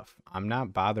that stuff. I'm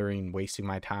not bothering wasting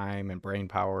my time and brain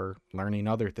power learning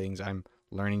other things. I'm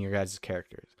learning your guys'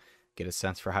 characters, get a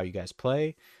sense for how you guys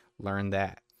play, learn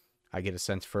that. I get a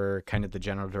sense for kind of the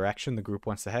general direction the group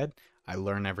wants to head. I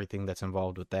learn everything that's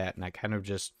involved with that, and I kind of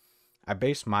just I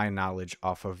base my knowledge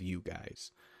off of you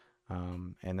guys.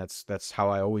 And that's how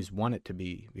I always want it to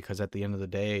be, because at the end of the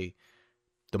day,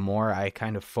 the more I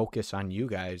kind of focus on you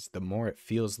guys, the more it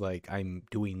feels like I'm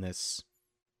doing this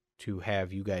to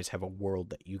have you guys have a world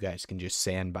that you guys can just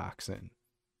sandbox in.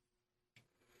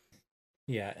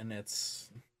 Yeah, and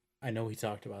I know we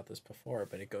talked about this before,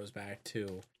 but it goes back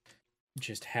to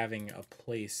just having a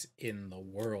place in the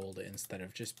world instead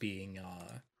of just being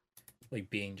like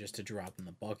being just a drop in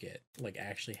the bucket, like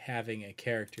actually having a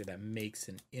character that makes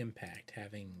an impact,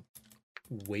 having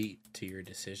weight to your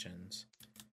decisions.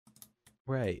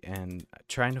 Right, and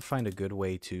trying to find a good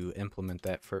way to implement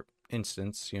that. For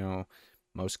instance,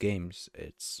 most games,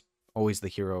 it's always the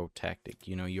hero tactic.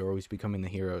 You're always becoming the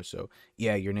hero. So,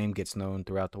 yeah, your name gets known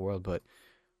throughout the world, but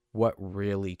what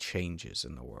really changes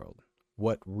in the world?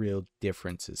 What real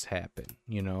differences happen?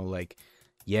 Like,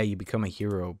 yeah, you become a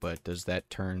hero, but does that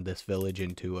turn this village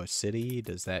into a city?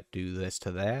 Does that do this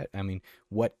to that? I mean,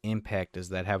 what impact does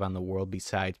that have on the world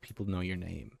besides people know your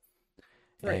name?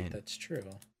 Right, And that's true.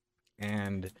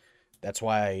 and that's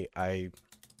why I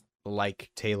like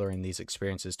tailoring these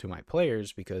experiences to my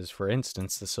players, because for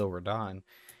instance, the Silver Dawn,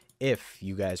 if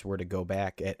you guys were to go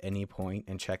back at any point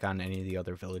and check on any of the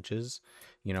other villages,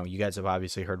 you guys have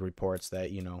obviously heard reports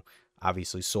that,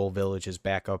 obviously Soul Village is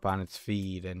back up on its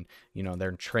feet, and,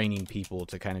 they're training people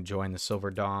to kind of join the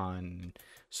Silver Dawn, and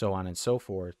so on and so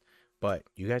forth. But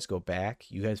you guys go back,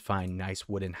 you guys find nice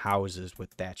wooden houses with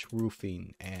thatch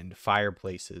roofing and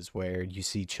fireplaces where you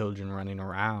see children running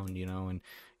around, and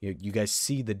you guys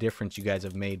see the difference you guys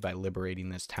have made by liberating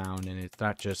this town. And it's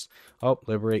not just, oh,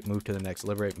 liberate, move to the next,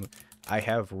 liberate, move. I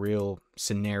have real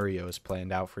scenarios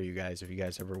planned out for you guys if you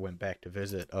guys ever went back to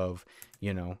visit, of,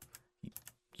 you know,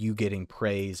 you getting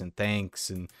praise and thanks,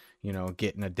 and,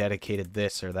 getting a dedicated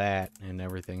this or that and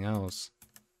everything else.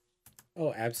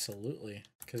 Oh, absolutely.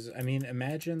 Because, I mean,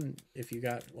 imagine if you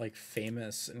got like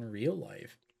famous in real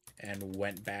life and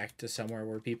went back to somewhere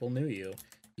where people knew you.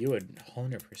 You would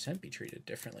 100% be treated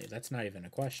differently. That's not even a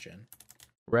question.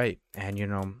 Right. And,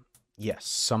 yes,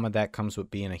 some of that comes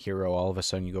with being a hero. All of a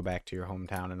sudden, you go back to your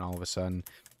hometown, and all of a sudden,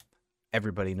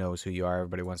 everybody knows who you are.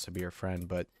 Everybody wants to be your friend.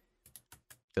 But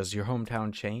does your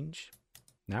hometown change?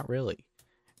 Not really.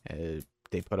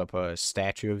 They put up a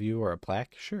statue of you or a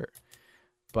plaque? Sure.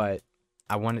 But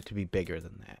I want it to be bigger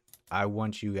than that. I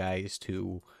want you guys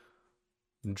to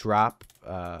drop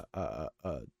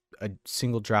a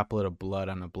single droplet of blood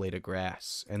on a blade of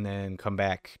grass, and then come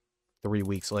back 3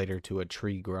 weeks later to a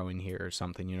tree growing here or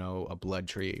something, a blood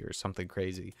tree or something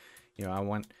crazy. I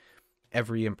want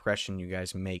every impression you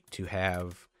guys make to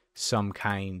have some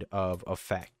kind of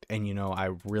effect. And, I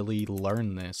really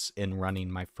learned this in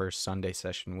running my first Sunday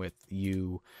session with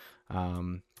you,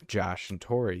 Josh and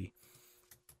Tori,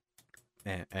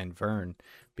 and Vern,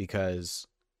 because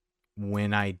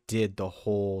when I did the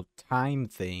whole time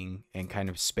thing and kind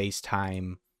of space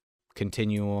time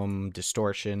continuum,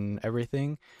 distortion,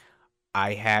 everything,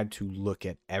 I had to look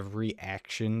at every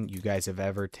action you guys have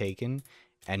ever taken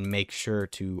and make sure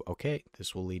to, okay,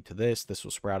 this will lead to this will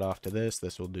sprout off to this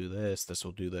will do this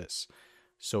will do this.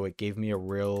 So it gave me a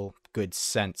real good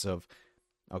sense of,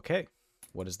 okay,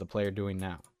 what is the player doing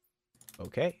now?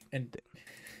 Okay. And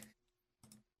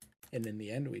in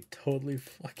the end, we totally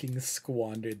fucking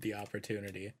squandered the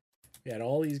opportunity. We had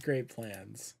all these great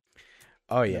plans,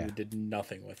 Oh and then yeah. we did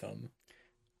nothing with them.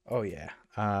 Oh yeah.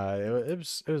 It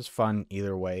was fun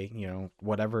either way.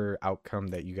 Whatever outcome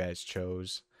that you guys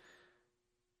chose,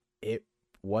 it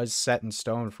was set in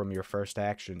stone from your first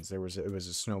actions. It was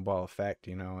a snowball effect,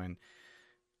 and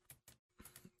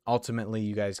ultimately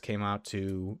you guys came out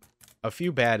to a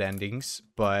few bad endings,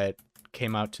 but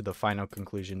came out to the final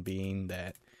conclusion being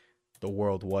that the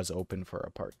world was open for a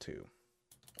part two.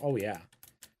 Oh yeah.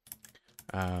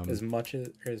 Um, As much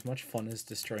fun as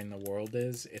destroying the world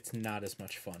is, it's not as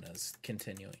much fun as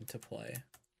continuing to play.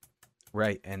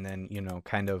 right, and then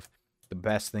kind of the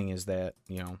best thing is that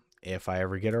if I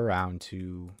ever get around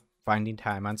to finding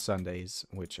time on Sundays,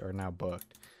 which are now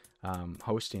booked,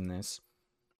 hosting this,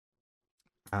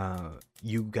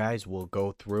 you guys will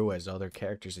go through as other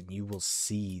characters, and you will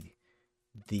see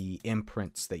the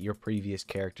imprints that your previous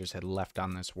characters had left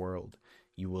on this world.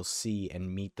 You will see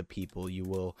and meet the people. You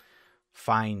will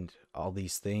find all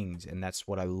these things, and that's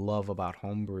what I love about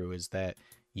homebrew, is that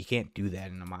you can't do that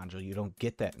in a module. You don't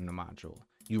get that in a module.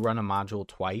 You run a module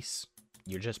twice,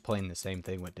 you're just playing the same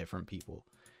thing with different people.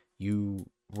 You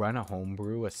run a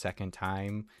homebrew a second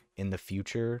time in the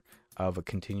future of a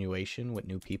continuation with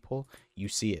new people, you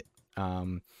see it.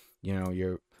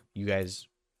 You guys,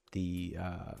 the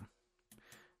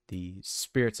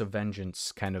spirits of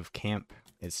vengeance kind of camp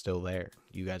is still there.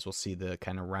 You guys will see the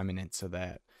kind of remnants of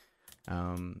that.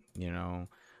 um, you know,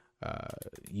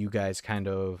 you guys kind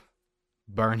of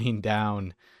burning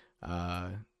down uh,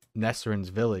 Nesrin's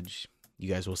village. You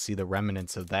guys will see the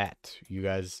remnants of that. You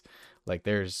guys, like,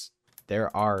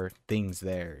 there are things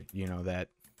there, that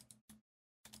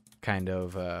kind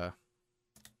of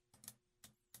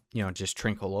just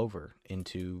trickle over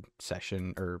into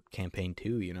session or campaign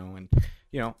 2, and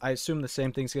I assume the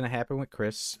same thing's going to happen with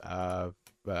Chris.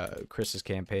 Chris's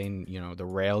campaign, the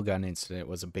railgun incident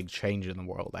was a big change in the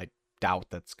world. I doubt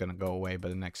that's going to go away by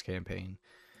the next campaign.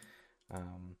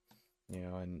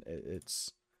 And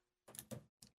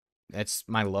it's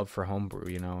my love for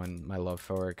homebrew, and my love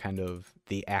for kind of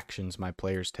the actions my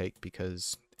players take,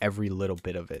 because every little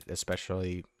bit of it,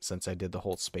 especially since I did the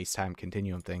whole space-time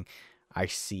continuum thing, I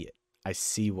see it. I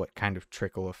see what kind of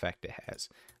trickle effect it has.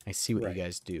 I see what you Right.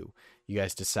 guys do. You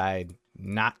guys decide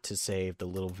not to save the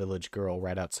little village girl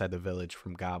right outside the village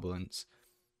from goblins.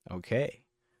 Okay.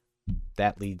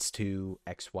 That leads to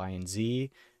X, Y, and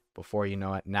Z. Before you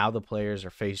know it, now the players are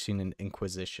facing an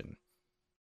inquisition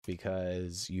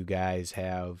because you guys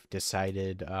have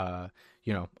decided, a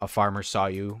farmer saw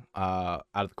you out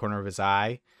of the corner of his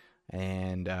eye,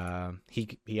 and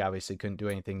he obviously couldn't do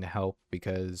anything to help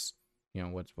because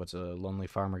what's a lonely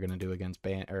farmer gonna do against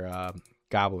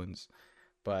goblins?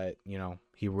 But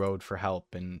he rode for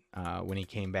help, and when he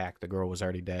came back, the girl was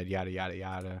already dead. Yada yada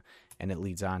yada, and it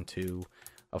leads on to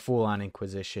a full-on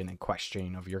inquisition and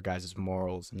questioning of your guys'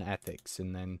 morals and ethics,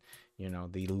 and then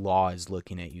the law is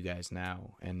looking at you guys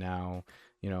now, and now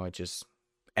it just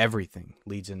everything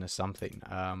leads into something.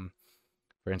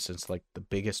 For instance, like the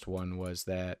biggest one was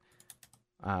that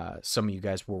some of you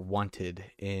guys were wanted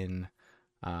in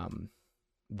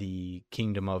the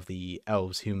kingdom of the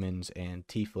elves, humans, and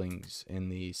tieflings in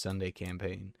the Sunday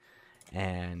campaign,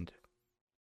 and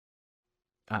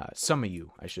some of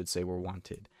you, I should say, were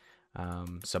wanted.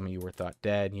 Some of you were thought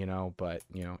dead, but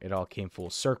it all came full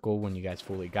circle when you guys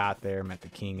fully got there, met the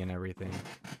king and everything,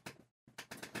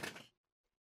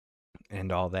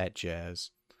 and all that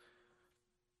jazz.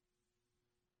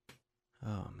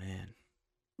 Oh man.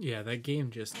 Yeah,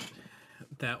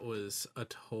 that was a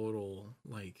total,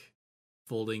 like,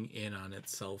 folding in on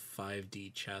itself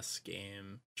 5D chess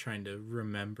game, trying to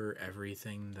remember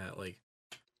everything that, like,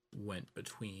 went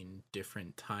between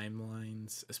different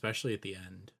timelines, especially at the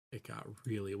end. It got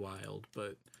really wild,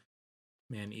 but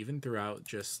man, even throughout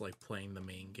just like playing the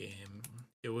main game,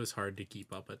 it was hard to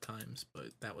keep up at times, but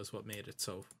that was what made it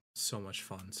so much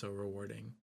fun, so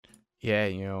rewarding. Yeah,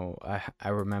 I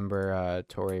remember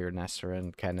Tori or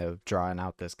Nesserin kind of drawing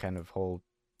out this kind of whole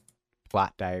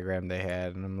plot diagram they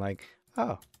had, and I'm like,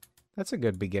 oh, that's a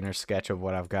good beginner sketch of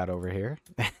what I've got over here.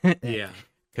 Yeah.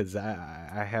 Because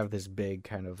I have this big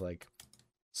kind of like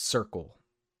circle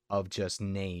of just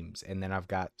names, and then I've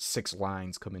got 6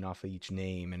 lines coming off of each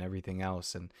name and everything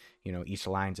else, and each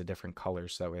line's a different color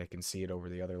so that way I can see it over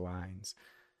the other lines.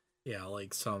 Yeah,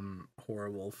 like some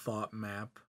horrible thought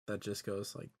map that just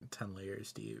goes like 10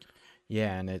 layers deep.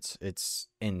 Yeah, and it's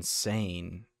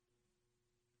insane.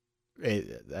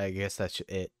 I guess that's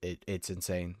it. It's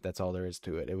insane. That's all there is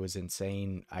to it. It was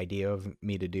insane idea of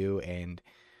me to do, and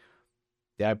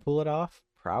did I pull it off?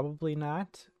 Probably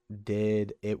not.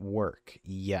 Did it work?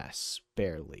 Yes,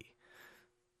 barely.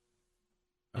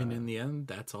 And in the end,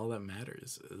 that's all that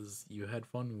matters. Is you had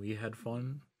fun, we had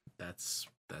fun. That's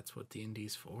what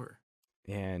D&D's for.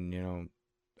 And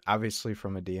obviously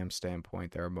from a DM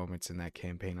standpoint, there are moments in that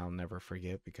campaign I'll never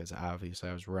forget because obviously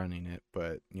I was running it,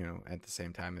 but at the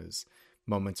same time, it was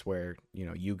moments where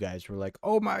you guys were like,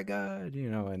 "Oh my god,"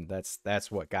 and that's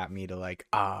what got me to like,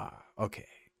 okay,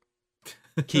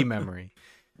 key memory.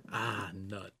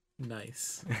 Nut.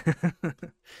 Nice.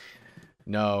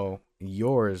 No,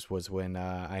 yours was when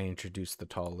I introduced the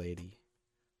tall lady.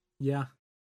 Yeah.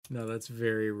 No, that's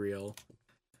very real.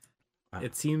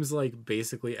 It seems like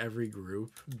basically every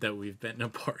group that we've been a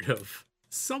part of,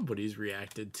 somebody's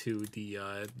reacted to the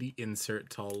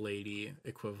insert tall lady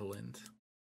equivalent.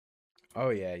 Oh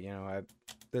yeah,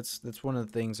 that's one of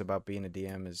the things about being a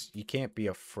DM is you can't be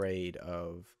afraid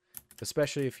of,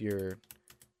 especially if you're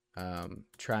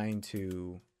trying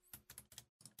to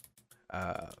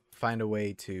find a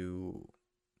way to.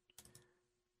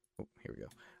 Oh, here we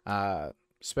go.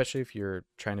 Especially if you're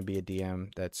trying to be a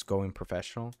DM that's going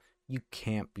professional, you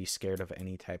can't be scared of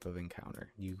any type of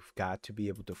encounter. You've got to be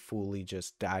able to fully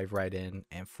just dive right in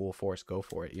and full force go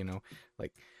for it.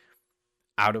 Like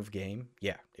out of game,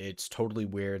 yeah, it's totally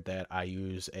weird that I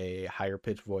use a higher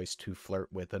pitched voice to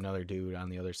flirt with another dude on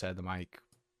the other side of the mic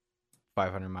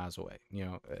 500 miles away,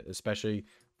 especially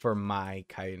for my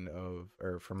kind of,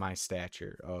 or for my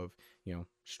stature of,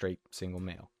 straight single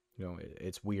male.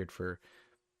 It's weird for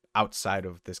outside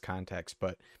of this context,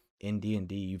 but in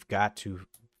D&D, you've got to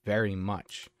very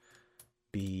much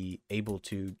be able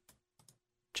to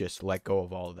just let go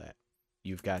of all of that.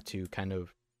 You've got to kind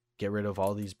of get rid of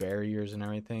all these barriers and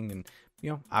everything. And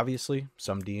obviously,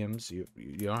 some DMs you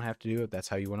don't have to do it. That's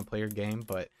how you want to play your game.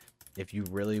 But if you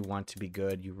really want to be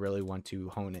good, you really want to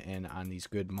hone in on these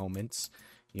good moments,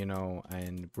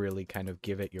 and really kind of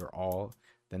give it your all,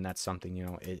 then that's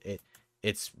something,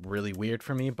 it's really weird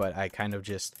for me, but I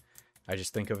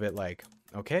just think of it like,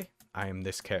 okay, I am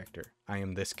this character. I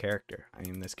am this character. I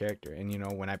am this character.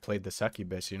 And when I played the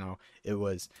succubus, it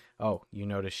was, oh, you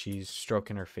notice she's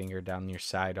stroking her finger down your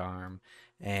sidearm,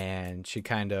 and she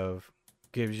kind of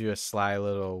gives you a sly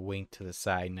little wink to the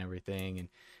side and everything, and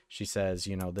she says,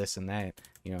 this and that.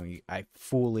 I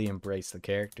fully embrace the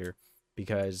character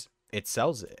because it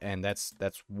sells it, and that's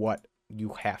what you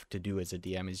have to do as a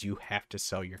DM is you have to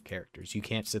sell your characters. You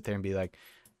can't sit there and be like,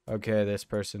 okay, this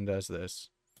person does this.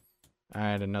 All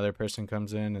right, another person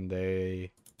comes in and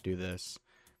they do this.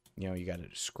 You got to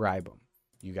describe them.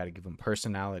 You got to give them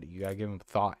personality. You got to give them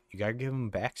thought. You got to give them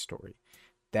backstory.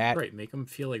 That Right, make them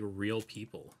feel like real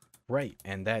people. Right,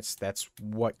 and that's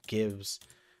what gives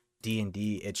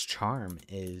D&D its charm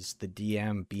is the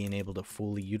DM being able to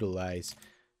fully utilize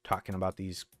talking about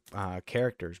these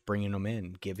characters, bringing them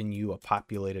in, giving you a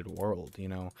populated world.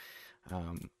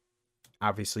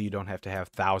 Obviously, you don't have to have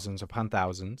thousands upon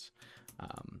thousands.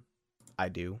 I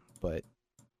do, but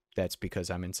that's because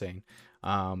I'm insane.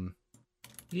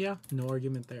 Yeah, no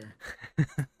argument there.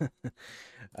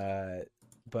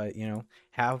 But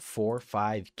have 4 or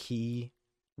 5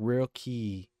 real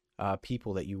key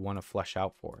people that you want to flesh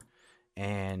out for,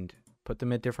 and put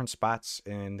them at different spots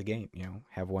in the game.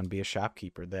 Have one be a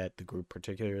shopkeeper that the group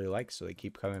particularly likes, so they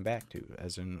keep coming back to,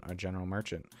 as in a general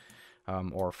merchant.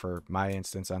 Or for my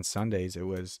instance, on Sundays, it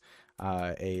was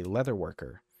a leather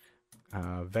worker,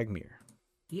 Vegmir.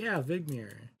 Yeah,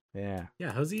 Vigmir. Yeah.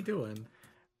 Yeah, how's he doing?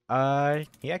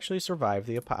 He actually survived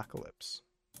the apocalypse.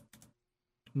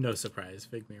 No surprise,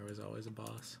 Vigmir was always a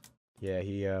boss. Yeah,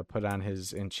 he put on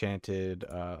his enchanted.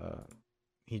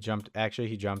 He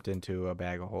jumped into a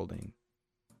bag of holding.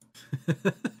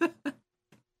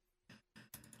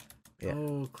 Yeah.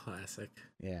 Oh, classic.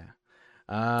 Yeah.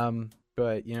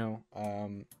 But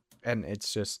and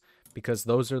it's just because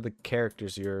those are the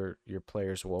characters your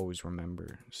players will always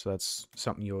remember. So that's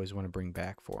something you always want to bring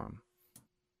back for them.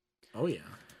 Oh yeah.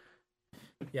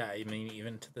 Yeah, I mean,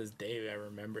 even to this day, I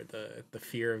remember the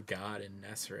fear of God in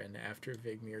Nesrin after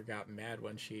Vigmir got mad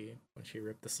when she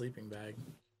ripped the sleeping bag.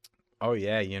 Oh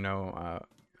yeah,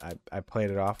 I played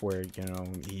it off where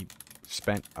he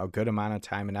spent a good amount of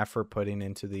time and effort putting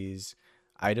into these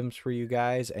items for you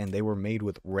guys, and they were made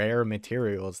with rare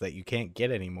materials that you can't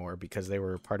get anymore because they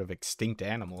were part of extinct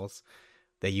animals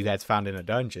that you guys found in a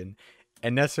dungeon.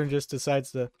 And Nesrin just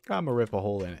decides to, I'm gonna rip a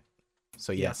hole in it.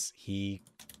 So yes, he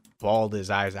bawled his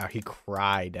eyes out. He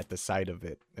cried at the sight of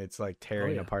it. It's like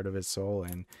tearing a part of his soul.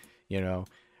 And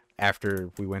after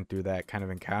we went through that kind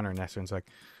of encounter, Nesrin's like,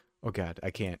 oh God,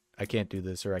 I can't do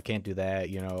this, or I can't do that.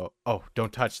 Oh,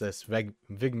 don't touch this.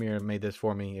 Vigmir made this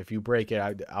for me. If you break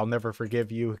it, I'll never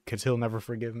forgive you because he'll never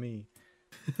forgive me.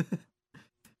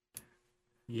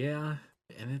 Yeah,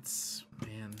 and it's,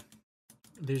 man,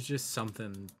 there's just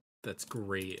something that's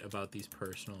great about these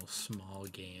personal small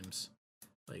games.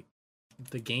 Like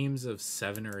the games of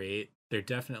 7 or 8, they're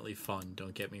definitely fun,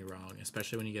 don't get me wrong,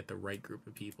 especially when you get the right group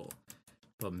of people.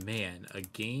 But man, a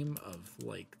game of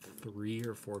like 3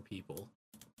 or 4 people,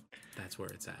 that's where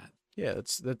it's at. Yeah,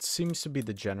 that seems to be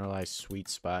the generalized sweet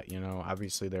spot.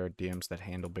 Obviously there are DMs that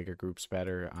handle bigger groups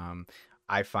better.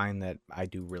 I find that I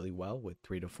do really well with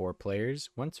 3 to 4 players.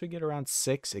 Once we get around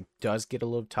 6, it does get a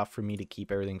little tough for me to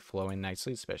keep everything flowing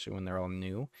nicely, especially when they're all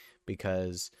new,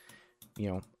 because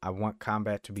I want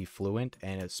combat to be fluent,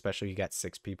 and especially you got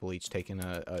 6 people each taking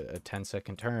a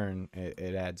 10-second turn,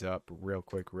 it adds up real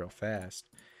quick, real fast.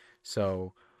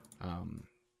 So,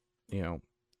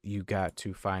 you got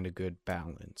to find a good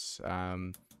balance.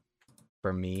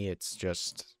 For me, it's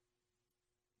just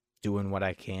doing what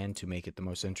I can to make it the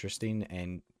most interesting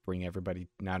and bring everybody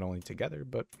not only together,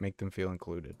 but make them feel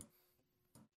included.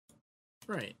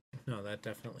 Right. No, that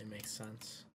definitely makes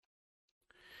sense.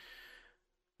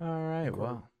 All right,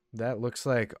 well, that looks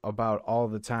like about all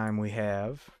the time we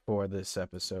have for this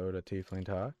episode of Tiefling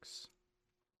Talks.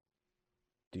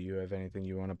 Do you have anything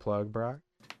you want to plug, Brock?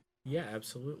 Yeah,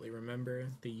 absolutely. Remember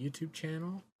the YouTube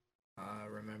channel.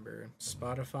 Remember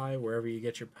Spotify, wherever you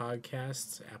get your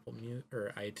podcasts, Apple Music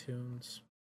or iTunes,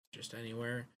 just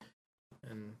anywhere.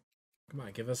 And come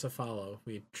on, give us a follow.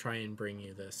 We try and bring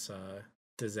you this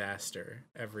disaster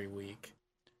every week.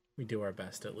 We do our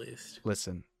best, at least.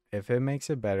 Listen, if it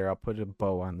makes it better, I'll put a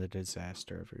bow on the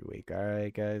disaster every week. All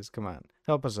right, guys, come on,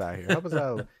 help us out here. Help us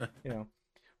out.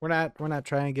 we're not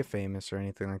trying to get famous or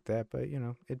anything like that, but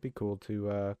it'd be cool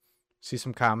to see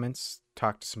some comments,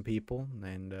 talk to some people,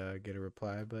 and get a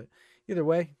reply. But either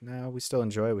way, no, we still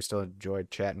enjoy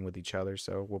chatting with each other,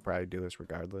 so we'll probably do this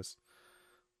regardless.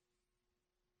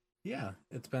 Yeah,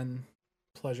 it's been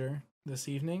pleasure this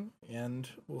evening, and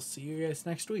we'll see you guys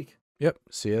next week. Yep.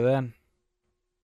 See you then.